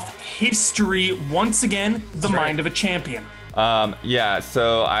off history once again, the mind of a champion. Yeah,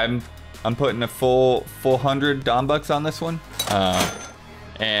 so I'm putting a full 100 Dom bucks on this one,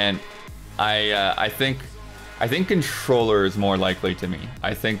 and I think controller is more likely to me.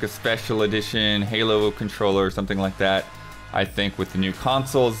 I think a special edition Halo controller or something like that. I think with the new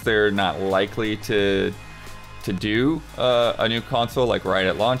consoles, they're not likely to do a new console like right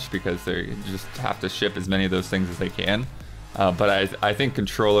at launch because they just have to ship as many of those things as they can. But I think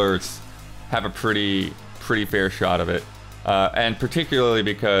controllers have a pretty fair shot of it. And particularly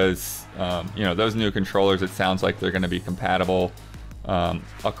because, those new controllers, it sounds like they're going to be compatible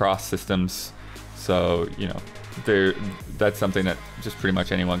across systems. So, that's something that just pretty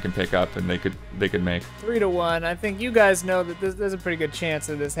much anyone can pick up and they could make. 3-to-1. I think you guys know that there's a pretty good chance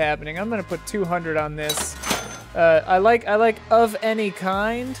of this happening. I'm going to put 200 on this. I like of any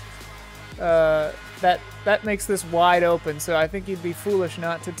kind. That makes this wide open, so I think you'd be foolish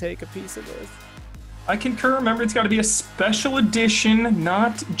not to take a piece of this. I concur. Remember, it's got to be a special edition,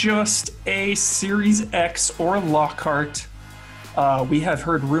 not just a Series X or a Lockhart. We have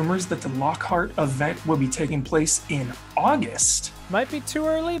heard rumors that the Lockhart event will be taking place in August. Might be too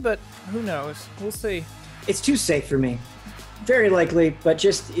early, but who knows? We'll see. It's too safe for me. Very likely, but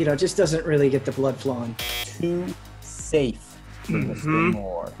just doesn't really get the blood flowing. Too safe for Mr.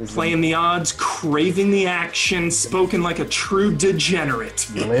 Moore. Playing the odds, craving the action, spoken like a true degenerate.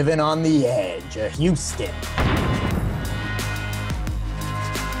 Living on the edge of Houston.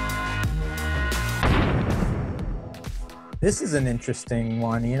 This is an interesting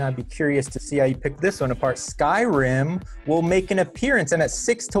one, Ian. I'd be curious to see how you pick this one apart. Skyrim will make an appearance, and at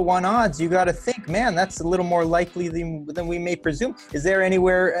 6-to-1 odds, you got to think, man, that's a little more likely than we may presume. Is there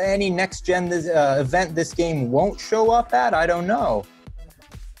any next-gen event this game won't show up at? I don't know.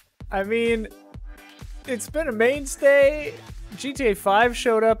 I mean, it's been a mainstay. GTA 5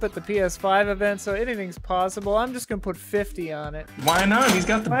 showed up at the PS5 event, so anything's possible. I'm just going to put 50 on it. Why not? He's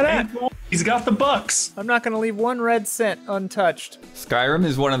got the bankroll. He's got the bucks. I'm not going to leave 1 red cent untouched. Skyrim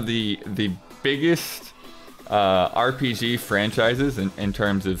is one of the biggest RPG franchises in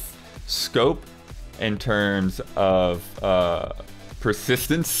terms of scope, in terms of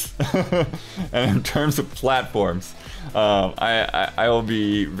persistence, and in terms of platforms. I will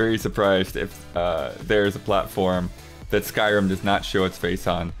be very surprised if there's a platform that Skyrim does not show its face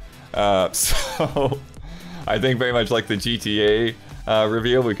on. So I think very much like the GTA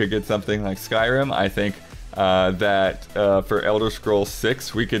reveal, we could get something like Skyrim. I think that for Elder Scrolls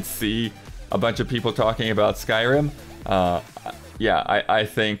 6, we could see a bunch of people talking about Skyrim. I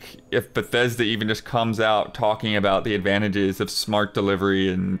think if Bethesda even just comes out talking about the advantages of smart delivery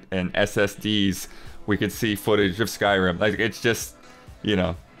and SSDs, we could see footage of Skyrim. Like, it's just,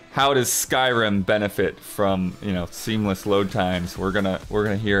 how does Skyrim benefit from, seamless load times? We're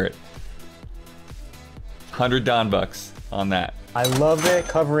gonna hear it. 100 Don bucks on that. I love it,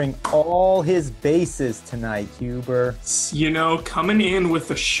 covering all his bases tonight, Huber. Coming in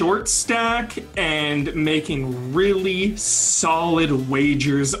with a short stack and making really solid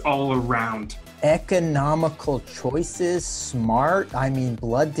wagers all around. Economical choices, smart. I mean,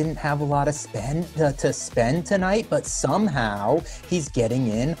 Blood didn't have a lot of to spend tonight, but somehow he's getting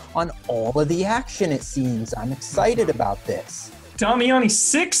in on all of the action, it seems. I'm excited about this. Damiani,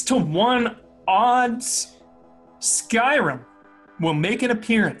 6-to-1 odds. Skyrim will make an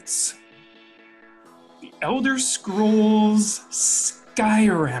appearance. The Elder Scrolls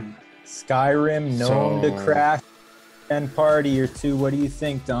Skyrim. Skyrim known to crash and party or two. What do you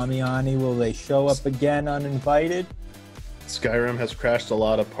think, Damiani? Will they show up again uninvited? Skyrim has crashed a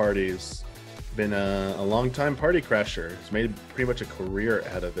lot of parties. been a long-time party crasher. He's made pretty much a career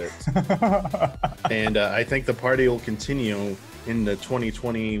out of it. And I think the party will continue in the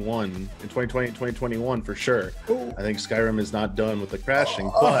 2021 for sure. I think Skyrim is not done with the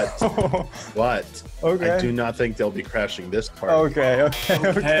crashing, but Okay. I do not think they'll be crashing this party. Okay.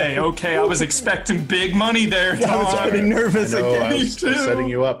 I was expecting big money there, I was Tom. getting nervous I know, again. I was setting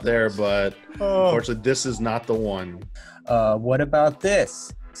you up there, but unfortunately, this is not the one. What about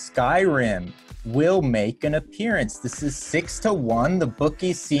this? Skyrim will make an appearance. This is 6-1. The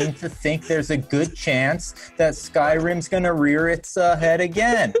bookies seem to think there's a good chance that Skyrim's gonna rear its head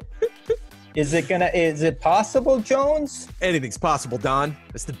again. Is it possible, Jones? Anything's possible, Don.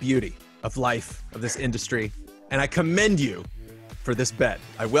 It's the beauty of life, of this industry. And I commend you for this bet.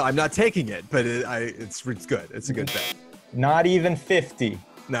 I'm not taking it, but it's good. It's a good bet. Not even 50.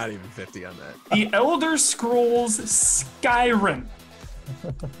 Not even 50 on that. The Elder Scrolls Skyrim.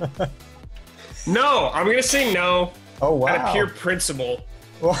 No, I'm gonna say no. Oh, wow. Out of pure principle.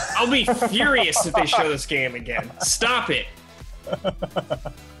 I'll be furious if they show this game again. Stop it.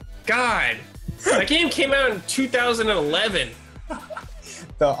 God. That game came out in 2011.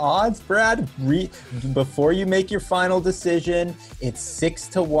 The odds, Brad, before you make your final decision, it's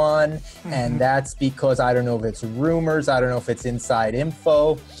 6-1, and that's because I don't know if it's rumors, I don't know if it's inside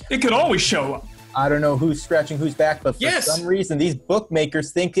info. It could always show up. I don't know who's scratching who's back, but for some reason, these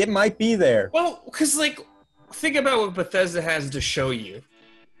bookmakers think it might be there. Well, because, think about what Bethesda has to show you.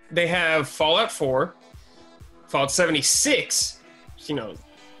 They have Fallout 4, Fallout 76,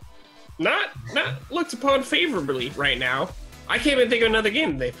 not looked upon favorably right now. I can't even think of another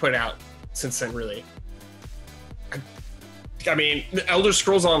game they've put out since then, really. I mean, the Elder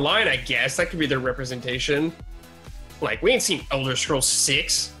Scrolls Online, I guess, that could be their representation. We ain't seen Elder Scrolls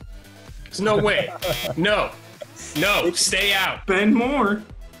 6. There's no way. No, stay out. Ben Moore,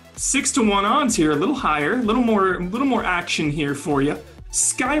 6-1 odds here, a little higher, a little more action here for you.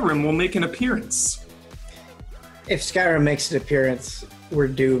 Skyrim will make an appearance. If Skyrim makes an appearance, we're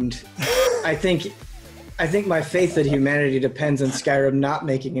doomed. I think my faith in humanity depends on Skyrim not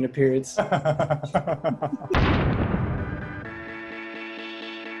making an appearance.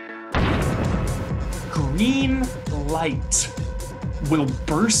 Green light will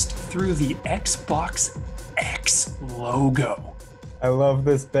burst through the Xbox X logo. I love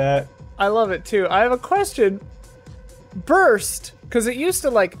this bet. I love it too. I have a question. Burst, because it used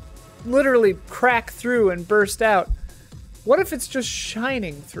to literally crack through and burst out. What if it's just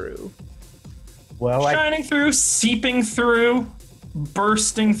shining through? Well, Shining through, seeping through,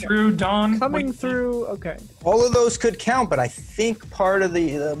 bursting through, Dawn. Coming through, okay. all of those could count, but I think part of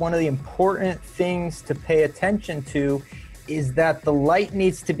the one of the important things to pay attention to is that the light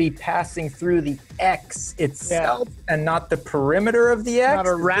needs to be passing through the X itself and not the perimeter of the X. Not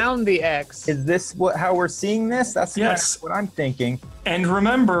around the X. Is this how we're seeing this? That's kind of what I'm thinking. And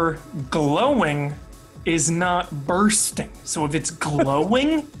remember, glowing is not bursting. So if it's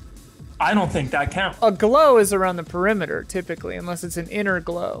glowing, I don't think that counts. A glow is around the perimeter, typically, unless it's an inner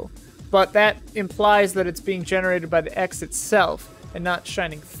glow. But that implies that it's being generated by the X itself and not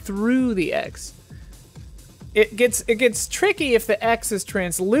shining through the X. It gets tricky if the X is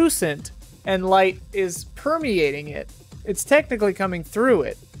translucent and light is permeating it. It's technically coming through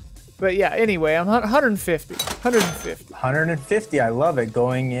it. But yeah, anyway, I'm 150. 150, I love it.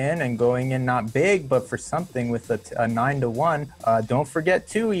 Going in not big, but for something with a 9-1. Don't forget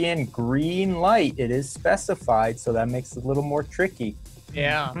too, Ian, green light. It is specified, so that makes it a little more tricky.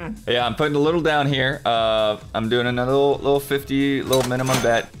 Yeah. Yeah, I'm putting a little down here. I'm doing another little 50, little minimum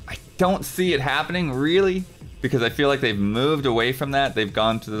bet. I don't see it happening, really, because I feel like they've moved away from that. They've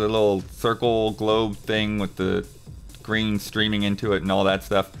gone to the little circle globe thing with the green streaming into it and all that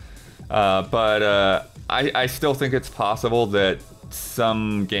stuff. But I still think it's possible that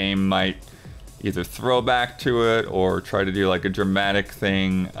some game might either throw back to it or try to do like a dramatic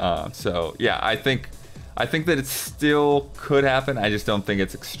thing. So yeah, I think that it still could happen. I just don't think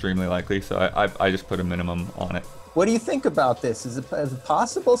it's extremely likely. So I just put a minimum on it. What do you think about this? Is it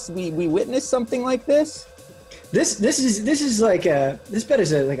possible we witness something like this? This is like this bet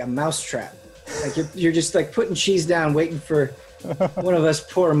is like a mousetrap. Like you're just like putting cheese down, waiting for one of us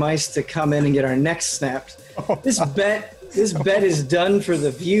poor mice to come in and get our necks snapped. This bet is done for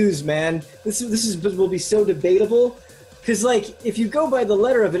the views, man. This will be so debatable. Because, like, if you go by the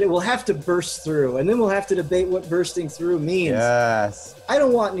letter of it, it will have to burst through, and then we'll have to debate what bursting through means. Yes. I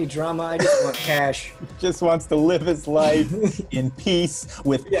don't want any drama. I just want cash. Just wants to live his life in peace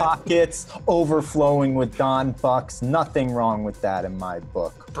with pockets overflowing with Don bucks. Nothing wrong with that in my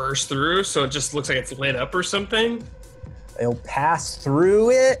book. Burst through, so it just looks like it's lit up or something? It'll pass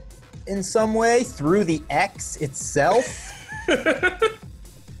through it, in some way through the X itself.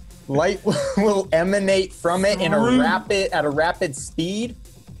 Light will emanate from it at a rapid speed.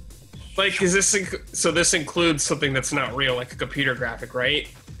 Like, is this so? This includes something that's not real, like a computer graphic, right?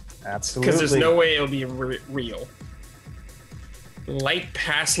 Absolutely. Because there's no way it'll be real. Light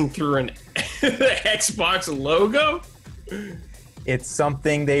passing through an Xbox logo? It's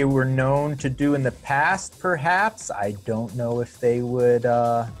something they were known to do in the past, perhaps. I don't know if they would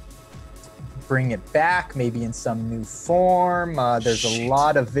bring it back, maybe in some new form. There's a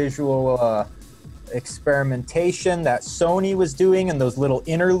lot of visual experimentation that Sony was doing and those little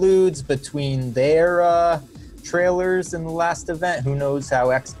interludes between their trailers in the last event. Who knows how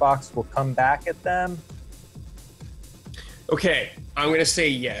Xbox will come back at them? Okay, I'm going to say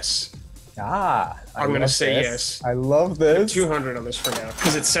yes. I'm going to say yes. I love this. 200 on this for now,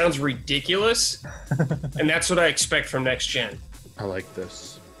 because it sounds ridiculous, and that's what I expect from next gen. I like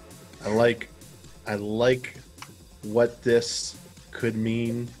this. I like what this could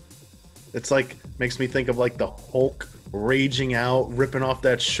mean. It's like, makes me think of like the Hulk raging out, ripping off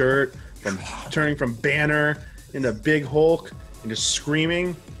that shirt, from turning from Banner into Big Hulk and just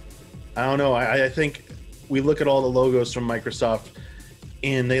screaming. I don't know. I think we look at all the logos from Microsoft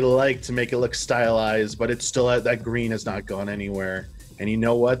and they like to make it look stylized, but it's still, that green has not gone anywhere. And you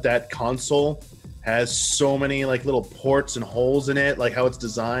know what? That console has so many like little ports and holes in it, like how it's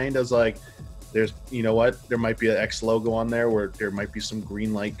designed. I was like, there's, you know what? There might be an X logo on there where there might be some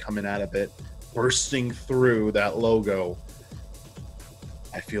green light coming out of it, bursting through that logo.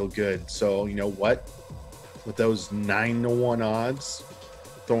 I feel good. So you know what? With those 9-1 odds,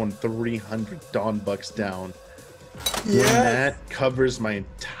 throwing 300 Dawn Bucks down. Yeah, that covers my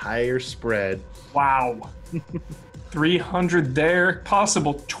entire spread. Wow. 300 there,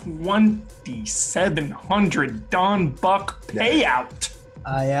 possible 2,700 Dawn Buck payout.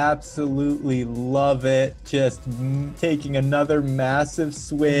 I absolutely love it. Just taking another massive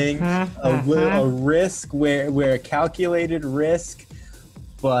swing, a risk where a calculated risk,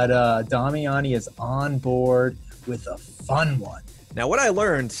 but Damiani is on board with a fun one. Now, what I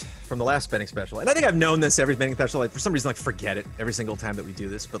learned from the last betting special, and I think I've known this every betting special, like for some reason, like forget it every single time that we do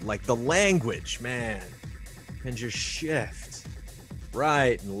this, but like the language, man, can just shift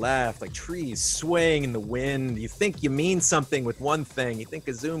right and left, like trees swaying in the wind. You think you mean something with one thing, you think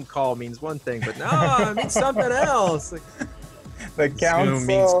a Zoom call means one thing, but no, it means something else. Like, the council Zoom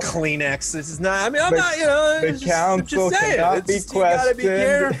means Kleenex. This is not. I mean, I'm not. You know, the council cannot be questioned. You gotta be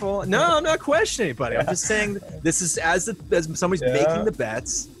careful. No, I'm not questioning anybody. I'm just saying this is as somebody's making the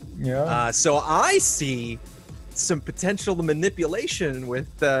bets. Yeah. So I see some potential manipulation with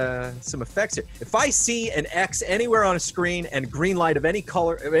some effects here. If I see an X anywhere on a screen and green light of any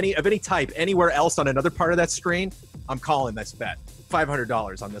color, of any type, anywhere else on another part of that screen, I'm calling this bet.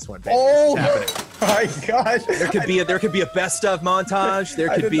 $500 on this one, baby. Oh it's happening. My gosh! There could be a best of montage. There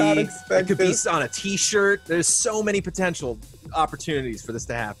could be on a T-shirt. There's so many potential opportunities for this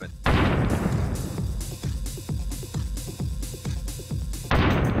to happen.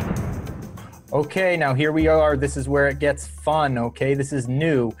 Okay, now here we are. This is where it gets fun, okay? This is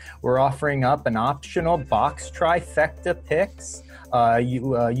new. We're offering up an optional box trifecta picks.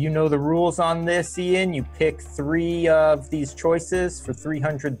 You know the rules on this, Ian. You pick 3 of these choices for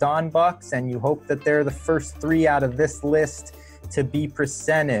 300 Dawn Bucks, and you hope that they're the first 3 out of this list to be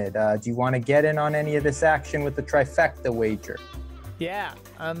presented. Do you want to get in on any of this action with the trifecta wager? Yeah,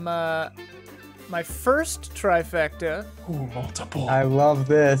 I'm my first trifecta. Ooh, multiple. I love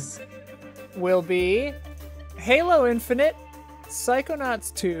this. Will be Halo Infinite,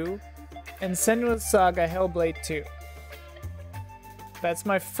 Psychonauts 2, and Senua's Saga Hellblade 2. That's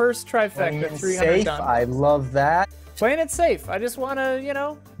my first trifecta, 300 safe. Dawn. I love that. Playing it safe. I just want to,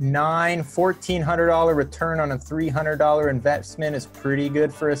 $1,400 return on a $300 investment is pretty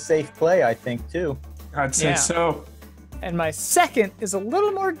good for a safe play, I think, too. I'd say so. And my second is a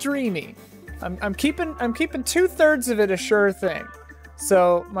little more dreamy. I'm keeping 2/3 of it a sure thing.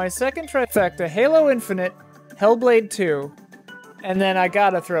 So my second trifecta, Halo Infinite, Hellblade 2, and then I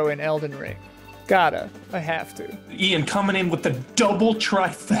gotta throw in Elden Ring. I have to. Ian coming in with the double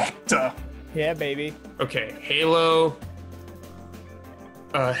trifecta. Yeah, baby. Okay, Halo,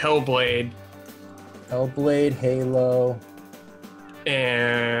 Hellblade, Halo.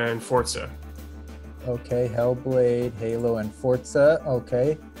 and Forza. Okay, Hellblade, Halo, and Forza.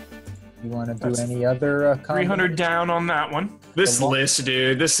 Okay. You want to do any other 300 down on that one. This list,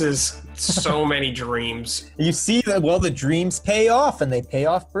 dude, this is so many dreams. You see that? Well, the dreams pay off, and they pay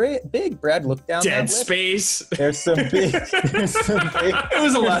off big. Brad, look down Dead that list. Space. There's some big. It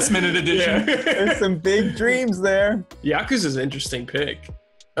was a last minute addition. There's some big dreams there. Yakuza's an interesting pick.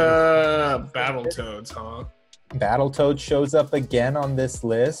 Battletoads, huh? Battletoads shows up again on this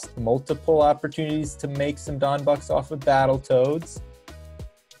list. Multiple opportunities to make some Don Bucks off of Battletoads.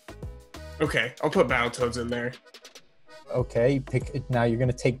 Okay, I'll put Battletoads in there. Okay, pick. Now you're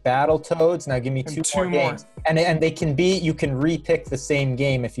gonna take Battletoads. Now give me two more games, and they can be. You can re-pick the same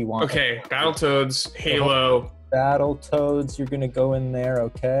game if you want. Okay, Battletoads, Halo. Battletoads, you're gonna go in there.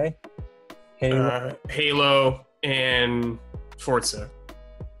 Okay. Halo and Forza.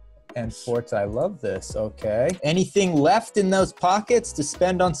 And Forza, I love this. Okay. Anything left in those pockets to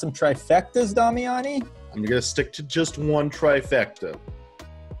spend on some trifectas, Damiani? I'm gonna stick to just one trifecta.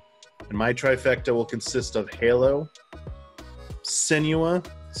 And my trifecta will consist of Halo, Senua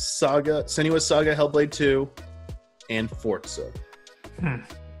Saga, Hellblade 2, and Forza.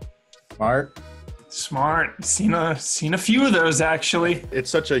 Smart. Seen a few of those actually. It's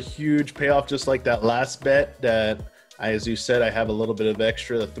such a huge payoff, just like that last bet that, as you said, I have a little bit of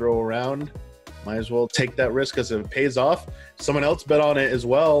extra to throw around. Might as well take that risk because if it pays off, someone else bet on it as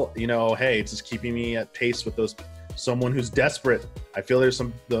well. You know, hey, it's just keeping me at pace with someone who's desperate. I feel there's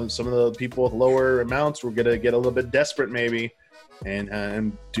some of the people with lower amounts were gonna get a little bit desperate maybe,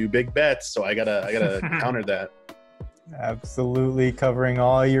 and do big bets. So I gotta counter that. Absolutely covering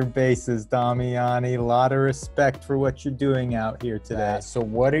all your bases, Damiani. A lot of respect for what you're doing out here today. So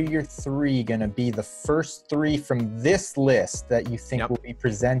what are your three going to be, the first three from this list that you think will be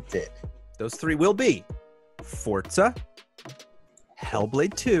presented? Those three will be Forza,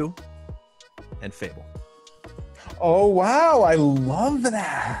 Hellblade 2, and Fable. Oh, wow. I love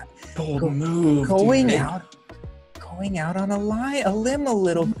that. Bold move. Going out on a limb a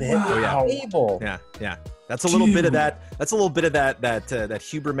little bit. Wow. Fable. Yeah. That's a little bit of that. That's a little bit of that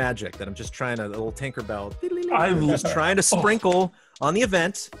Huber magic that I'm just trying to, a little Tinkerbell. I'm just trying to sprinkle on the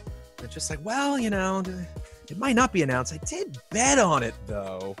event. It's just like, well, you know, it might not be announced. I did bet on it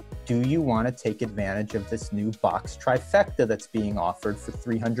though. Do you want to take advantage of this new box trifecta that's being offered for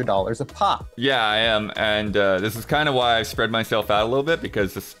 $300 a pop? Yeah, I am, and this is kind of why I spread myself out a little bit,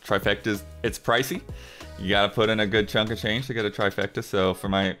 because this trifecta it's pricey. You got to put in a good chunk of change to get a trifecta. So for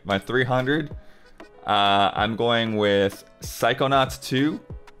my 300. I'm going with Psychonauts 2,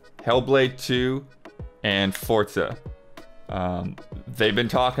 Hellblade 2, and Forza. They've been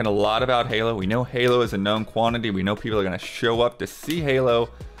talking a lot about Halo. We know Halo is a known quantity. We know people are going to show up to see Halo.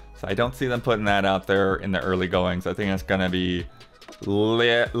 So I don't see them putting that out there in the early goings. I think it's going to be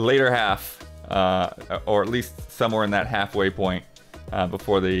later half, or at least somewhere in that halfway point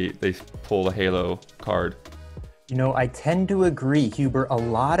before they pull the Halo card. You know, I tend to agree, Huber. A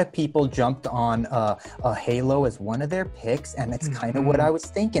lot of people jumped on a Halo as one of their picks, and it's kind of what I was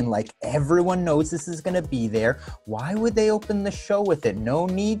thinking. Like, everyone knows this is going to be there. Why would they open the show with it? No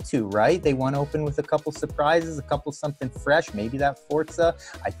need to, right? They want to open with a couple surprises, a couple something fresh, maybe that Forza.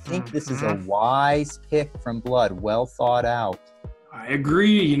 I think this is a wise pick from Blood, well thought out. I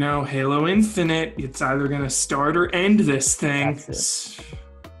agree. You know, Halo Infinite, it's either going to start or end this thing.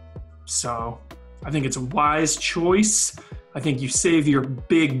 So I think it's a wise choice. I think you save your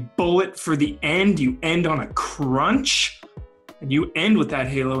big bullet for the end. You end on a crunch. And you end with that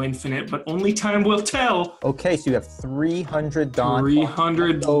Halo Infinite, but only time will tell. Okay, so you have 300 Don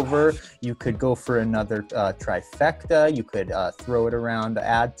 300 over. You could go for another trifecta. You could throw it around,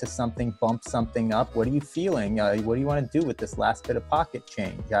 add to something, bump something up. What are you feeling? What do you want to do with this last bit of pocket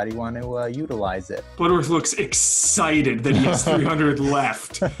change? How do you want to utilize it? Bloodworth looks excited that he has 300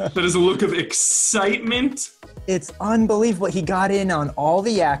 left. That is a look of excitement. It's unbelievable. He got in on all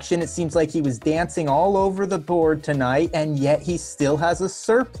the action. It seems like he was dancing all over the board tonight, and yet he still has a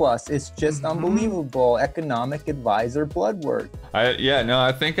surplus. It's just unbelievable. Economic advisor Bloodworth.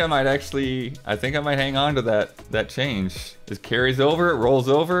 I think I might hang on to that change. It carries over, it rolls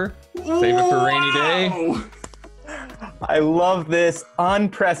over. Save it for a rainy day. I love this.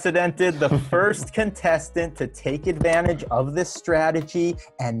 Unprecedented. The first contestant to take advantage of this strategy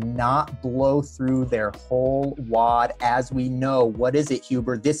and not blow through their whole wad. As we know, what is it,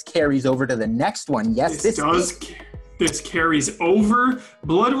 Huber? This carries over to the next one. Yes, This carries over.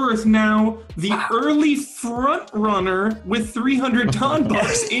 Bloodworth now the early front runner with 300 Don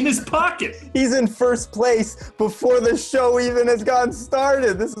bucks in his pocket. He's in first place before the show even has gotten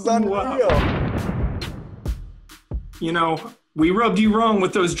started. This is unreal. Wow. You know, we rubbed you wrong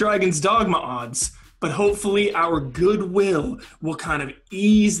with those Dragon's Dogma odds, but hopefully our goodwill will kind of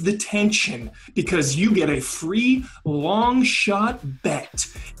ease the tension because you get a free long shot bet.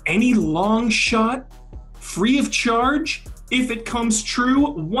 Any long shot, free of charge. If it comes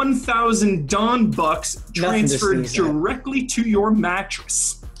true, 1,000 Don bucks transferred directly to your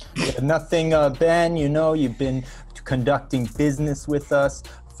mattress. Nothing, Ben, you know, you've been conducting business with us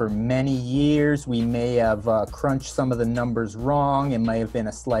for many years. We may have crunched some of the numbers wrong. It may have been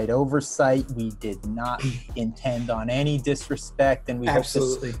a slight oversight. We did not intend on any disrespect, and we hope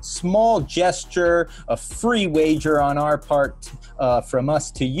this small gesture, a free wager on our part from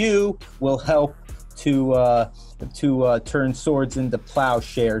us to you, will help to turn swords into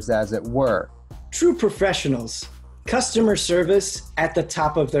plowshares, as it were. True professionals. Customer service at the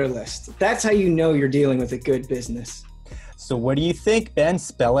top of their list. That's how you know you're dealing with a good business. So what do you think, Ben?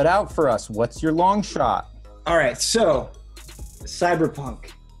 Spell it out for us. What's your long shot? All right, so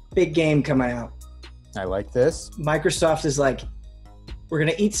Cyberpunk, big game coming out. I like this. Microsoft is like, we're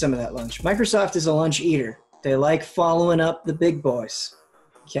going to eat some of that lunch. Microsoft is a lunch eater. They like following up the big boys.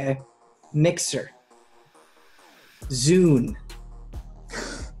 Okay? Mixer. Zune.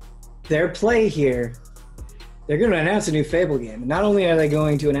 Their play here, they're going to announce a new Fable game. Not only are they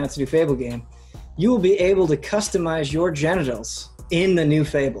going to announce a new Fable game, you will be able to customize your genitals in the new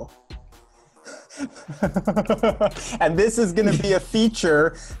Fable. And this is going to be a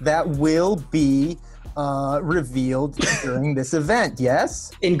feature that will be revealed during this event,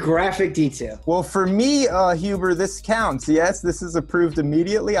 yes? In graphic detail. Well, for me, Huber, this counts, yes? This is approved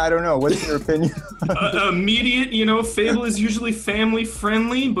immediately? I don't know. What's your opinion? Immediate, Fable is usually family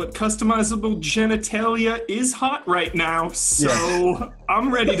friendly, but customizable genitalia is hot right now, so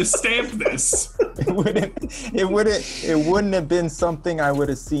I'm ready to stamp this. It wouldn't have been something I would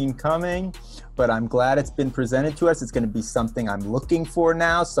have seen coming, but I'm glad it's been presented to us. It's going to be something I'm looking for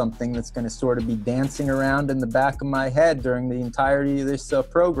now, something that's going to sort of be dancing around in the back of my head during the entirety of this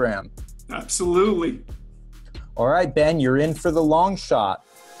program. Absolutely. All right, Ben, you're in for the long shot.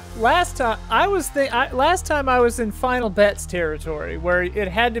 Last time I was in Final Bets territory, where it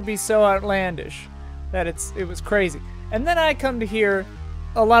had to be so outlandish that it was crazy. And then I come to hear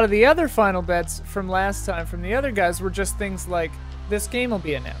a lot of the other Final Bets from last time from the other guys were just things like, this game will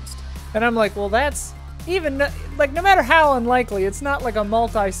be announced. And I'm like, well, that's even, like, no matter how unlikely, it's not like a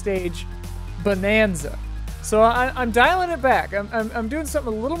multi-stage bonanza. So I'm dialing it back. I'm doing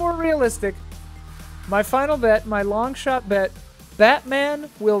something a little more realistic. My final bet, my long shot bet, Batman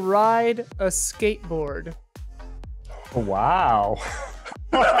will ride a skateboard. Wow.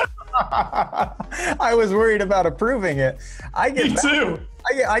 I was worried about approving it. Me too.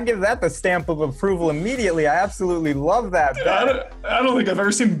 I give that the stamp of approval immediately. I absolutely love that. I don't think I've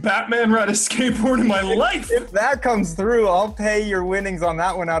ever seen Batman ride a skateboard in my life. If that comes through, I'll pay your winnings on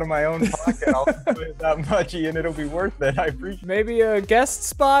that one out of my own pocket. I'll put it that much, and it'll be worth it. I appreciate it. Maybe a guest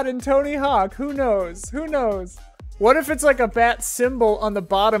spot in Tony Hawk. Who knows? Who knows? What if it's like a bat symbol on the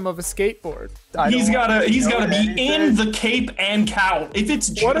bottom of a skateboard? He's gotta be in the cape and cowl. If it's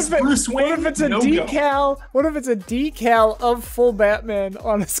just Bruce Wayne, what if it's a decal? What if it's a decal of full Batman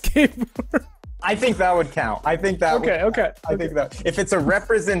on a skateboard? I think that would count. I think that. Okay. I think that if it's a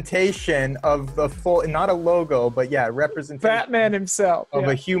representation of the full, not a logo, but representation. Batman himself of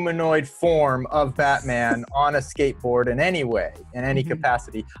a humanoid form of Batman on a skateboard in any way, in any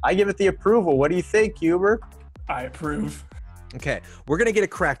capacity. I give it the approval. What do you think, Huber? I approve. Okay, we're gonna get a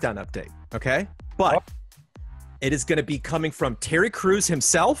Crackdown update, okay? But it is gonna be coming from Terry Crews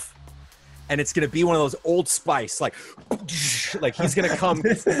himself, and it's gonna be one of those Old Spice, like he's gonna come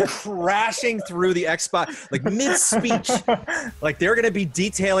crashing through the Xbox, like mid-speech. Like they're gonna be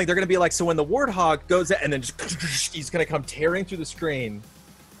detailing, they're gonna be like, so when the Warthog goes, and then just, he's gonna come tearing through the screen.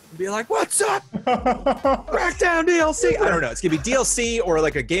 Be like, what's up? Crackdown DLC. I don't know. It's gonna be DLC or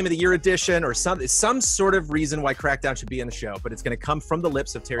like a Game of the Year edition or some sort of reason why Crackdown should be in the show. But it's gonna come from the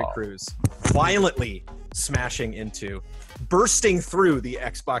lips of Terry Crews, violently bursting through the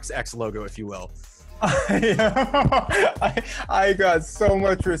Xbox X logo, if you will. I got so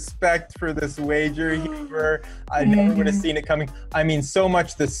much respect for this wager, Huber. I never would have seen it coming. I mean, so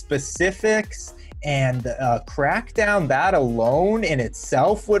much the specifics. And Crackdown, that alone in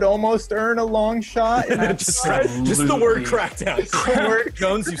itself would almost earn a long shot. just the word Crackdown.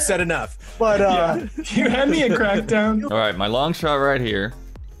 Jones, you've said enough. But you had me a Crackdown. All right, my long shot right here.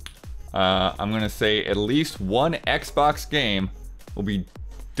 I'm gonna say at least one Xbox game will be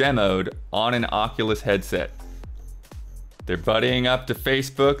demoed on an Oculus headset. They're buddying up to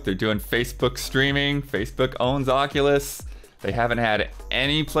Facebook. They're doing Facebook streaming. Facebook owns Oculus. They haven't had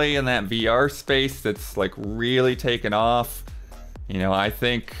any play in that VR space that's like really taken off. You know, I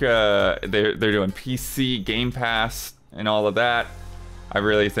think they're doing PC, Game Pass, and all of that. I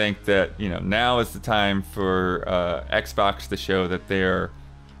really think that, you know, now is the time for Xbox to show that they're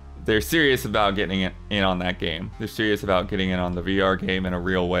serious about getting in on that game. They're serious about getting in on the VR game in a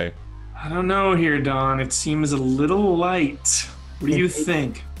real way. I don't know here, Don. It seems a little light. What do you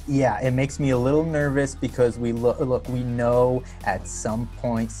think? Yeah, it makes me a little nervous because we we know at some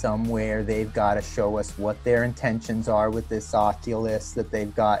point somewhere they've got to show us what their intentions are with this Oculus that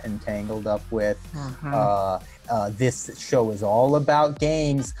they've got entangled up with. This show is all about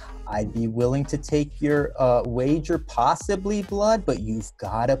games. I'd be willing to take your wager, possibly Blood, but you've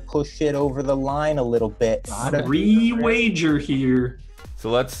got to push it over the line a little bit. Re-wager here. So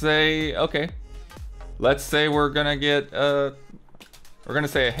let's say, okay. Let's say we're gonna get, we're gonna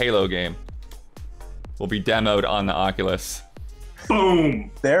say a Halo game. Will be demoed on the Oculus.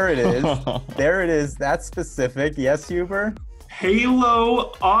 Boom. There it is. There it is. That's specific. Yes, Huber?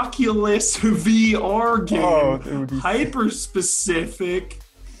 Halo Oculus VR game. Oh, it would be hyper specific.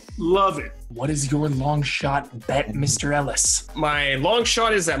 Love it. What is your long shot bet, Mr. Ellis? My long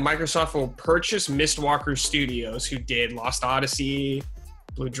shot is that Microsoft will purchase Mistwalker Studios, who did Lost Odyssey,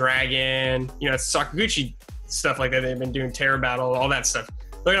 Blue Dragon, you know, it's Sakaguchi stuff like that. They've been doing Terror Battle, all that stuff.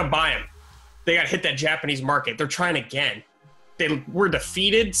 They're gonna buy them. They gotta hit that Japanese market. They're trying again. They were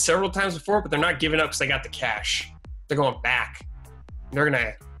defeated several times before, but they're not giving up because they got the cash. They're going back. They're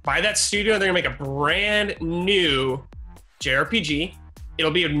gonna buy that studio. They're gonna make a brand new JRPG.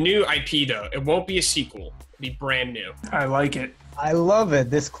 It'll be a new IP though. It won't be a sequel. It'll be brand new. I like it. I love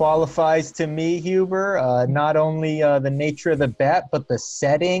it. This qualifies to me, Huber. Not only the nature of the bet, but the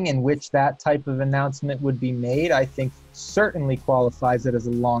setting in which that type of announcement would be made, I think certainly qualifies it as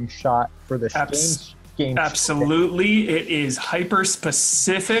a long shot for the game. Absolutely. It is hyper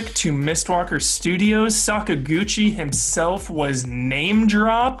specific to Mistwalker Studios. Sakaguchi himself was name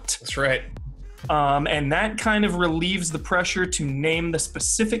dropped. That's right. And that kind of relieves the pressure to name the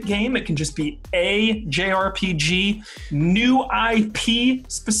specific game. It can just be a JRPG, new IP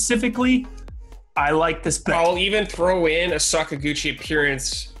specifically. I like this bet. I'll even throw in a Sakaguchi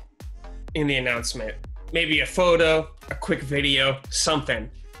appearance in the announcement. Maybe a photo, a quick video, something.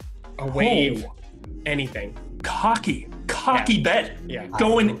 A wave, anything. Cocky bet. Yeah.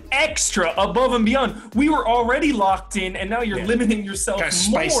 Going extra above and beyond. We were already locked in, and now you're limiting yourself Gotta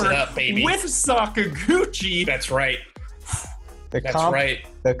spice more it up, baby. with Sakaguchi. That's right. That's right.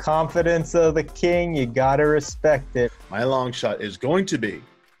 The confidence of the king, you gotta respect it. My long shot is going to be,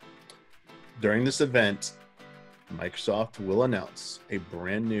 during this event, Microsoft will announce a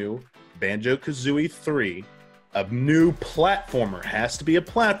brand new Banjo-Kazooie 3, a new platformer. Has to be a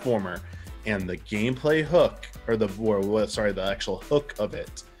platformer. And the gameplay hook, the actual hook of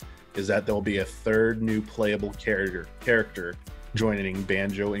it, is that there'll be a third new playable character joining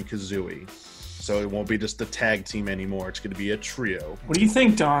Banjo and Kazooie. So it won't be just a tag team anymore. It's going to be a trio. What do you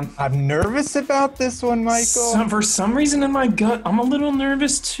think, Don? I'm nervous about this one, Michael. For some reason in my gut, I'm a little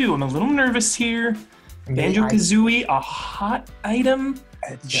nervous too. I'm a little nervous here. Banjo-Kazooie, a hot item,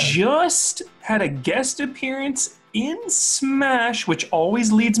 just had a guest appearance in Smash, which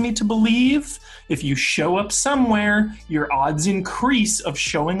always leads me to believe if you show up somewhere, your odds increase of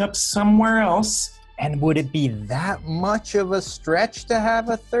showing up somewhere else. And would it be that much of a stretch to have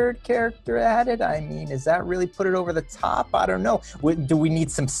a third character added? I mean, does that really put it over the top? I don't know. Do we need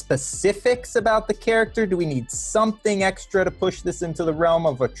some specifics about the character? Do we need something extra to push this into the realm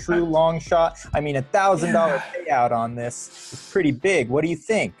of a true long shot? I mean, $1,000 payout on this is pretty big. What do you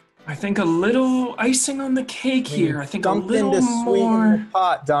think? I think a little icing on the cake here. I think a little to more. Sweeten the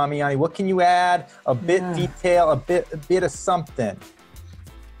pot, Damiani. What can you add? A bit detail, a bit of something.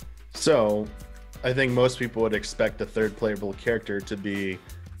 So, I think most people would expect a third playable character to be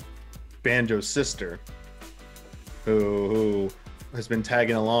Banjo's sister, who has been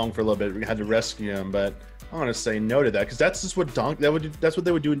tagging along for a little bit. We had to rescue him, but I want to say no to that because that's just what that's what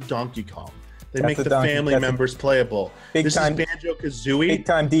they would do in Donkey Kong. They make the family members playable. This is Banjo-Kazooie. Big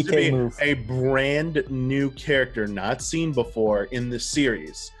time DK move. A brand new character not seen before in the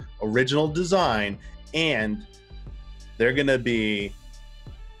series. Original design, and they're going to be...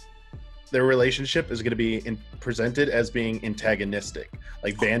 Their relationship is going to be presented as being antagonistic.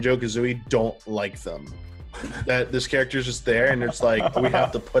 Like Banjo-Kazooie don't like them. That this character's just there, and it's like, we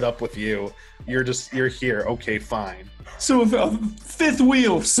have to put up with you. You're here. Okay, fine. So a fifth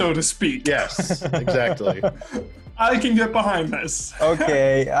wheel, so to speak. Yes, exactly. I can get behind this.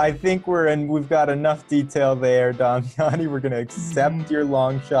 Okay, I think we've got enough detail there, Damiani. We're going to accept your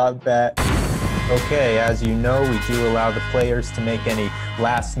long shot bet. Okay, as you know, we do allow the players to make any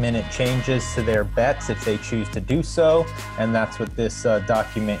last-minute changes to their bets if they choose to do so, and that's what this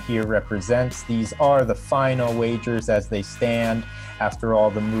document here represents. These are the final wagers as they stand after all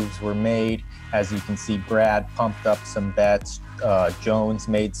the moves were made. As you can see, Brad pumped up some bets. Jones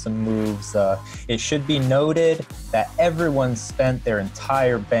made some moves. It should be noted that everyone spent their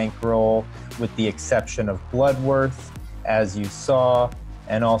entire bankroll with the exception of Bloodworth, as you saw.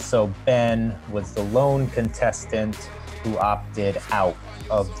 And also Ben was the lone contestant who opted out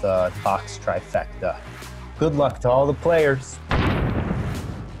of the box trifecta. Good luck to all the players.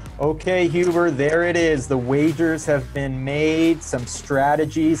 Okay, Huber, there it is. The wagers have been made. Some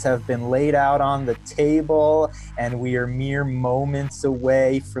strategies have been laid out on the table, and we are mere moments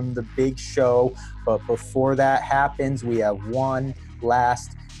away from the big show. But before that happens, we have one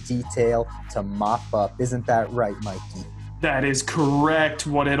last detail to mop up. Isn't that right, Mikey? That is correct.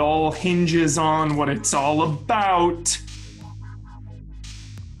 What it all hinges on, what it's all about.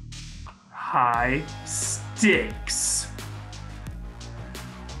 High stakes.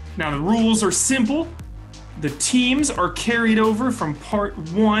 Now, the rules are simple. The teams are carried over from part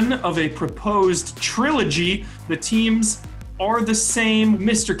 1 of a proposed trilogy. The teams are the same.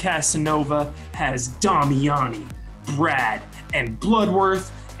 Mr. Casanova has Damiani, Brad, and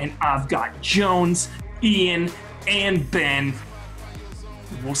Bloodworth, and I've got Jones, Ian, and Ben.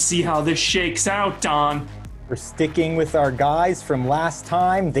 We'll see how this shakes out, Don. We're sticking with our guys from last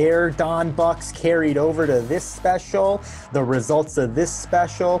time. Their Don Bucks carried over to this special. The results of this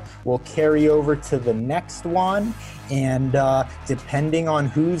special will carry over to the next one. And depending on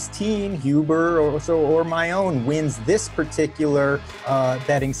whose team, Huber or my own, wins this particular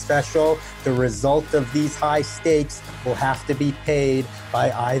betting special, the result of these high stakes will have to be paid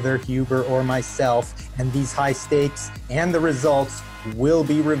by either Huber or myself. And these high stakes and the results will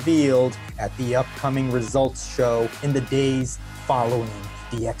be revealed at the upcoming results show in the days following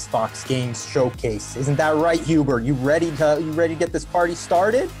the Xbox Games Showcase. Isn't that right, Huber? You ready to get this party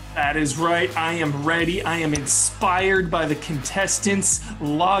started? That is right. I am ready. I am inspired by the contestants'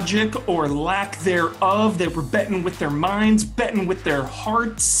 logic or lack thereof. They were betting with their minds, betting with their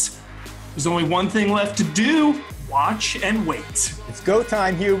hearts. There's only one thing left to do. Watch and wait. It's go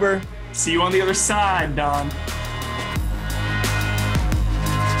time, Huber. See you on the other side, Don.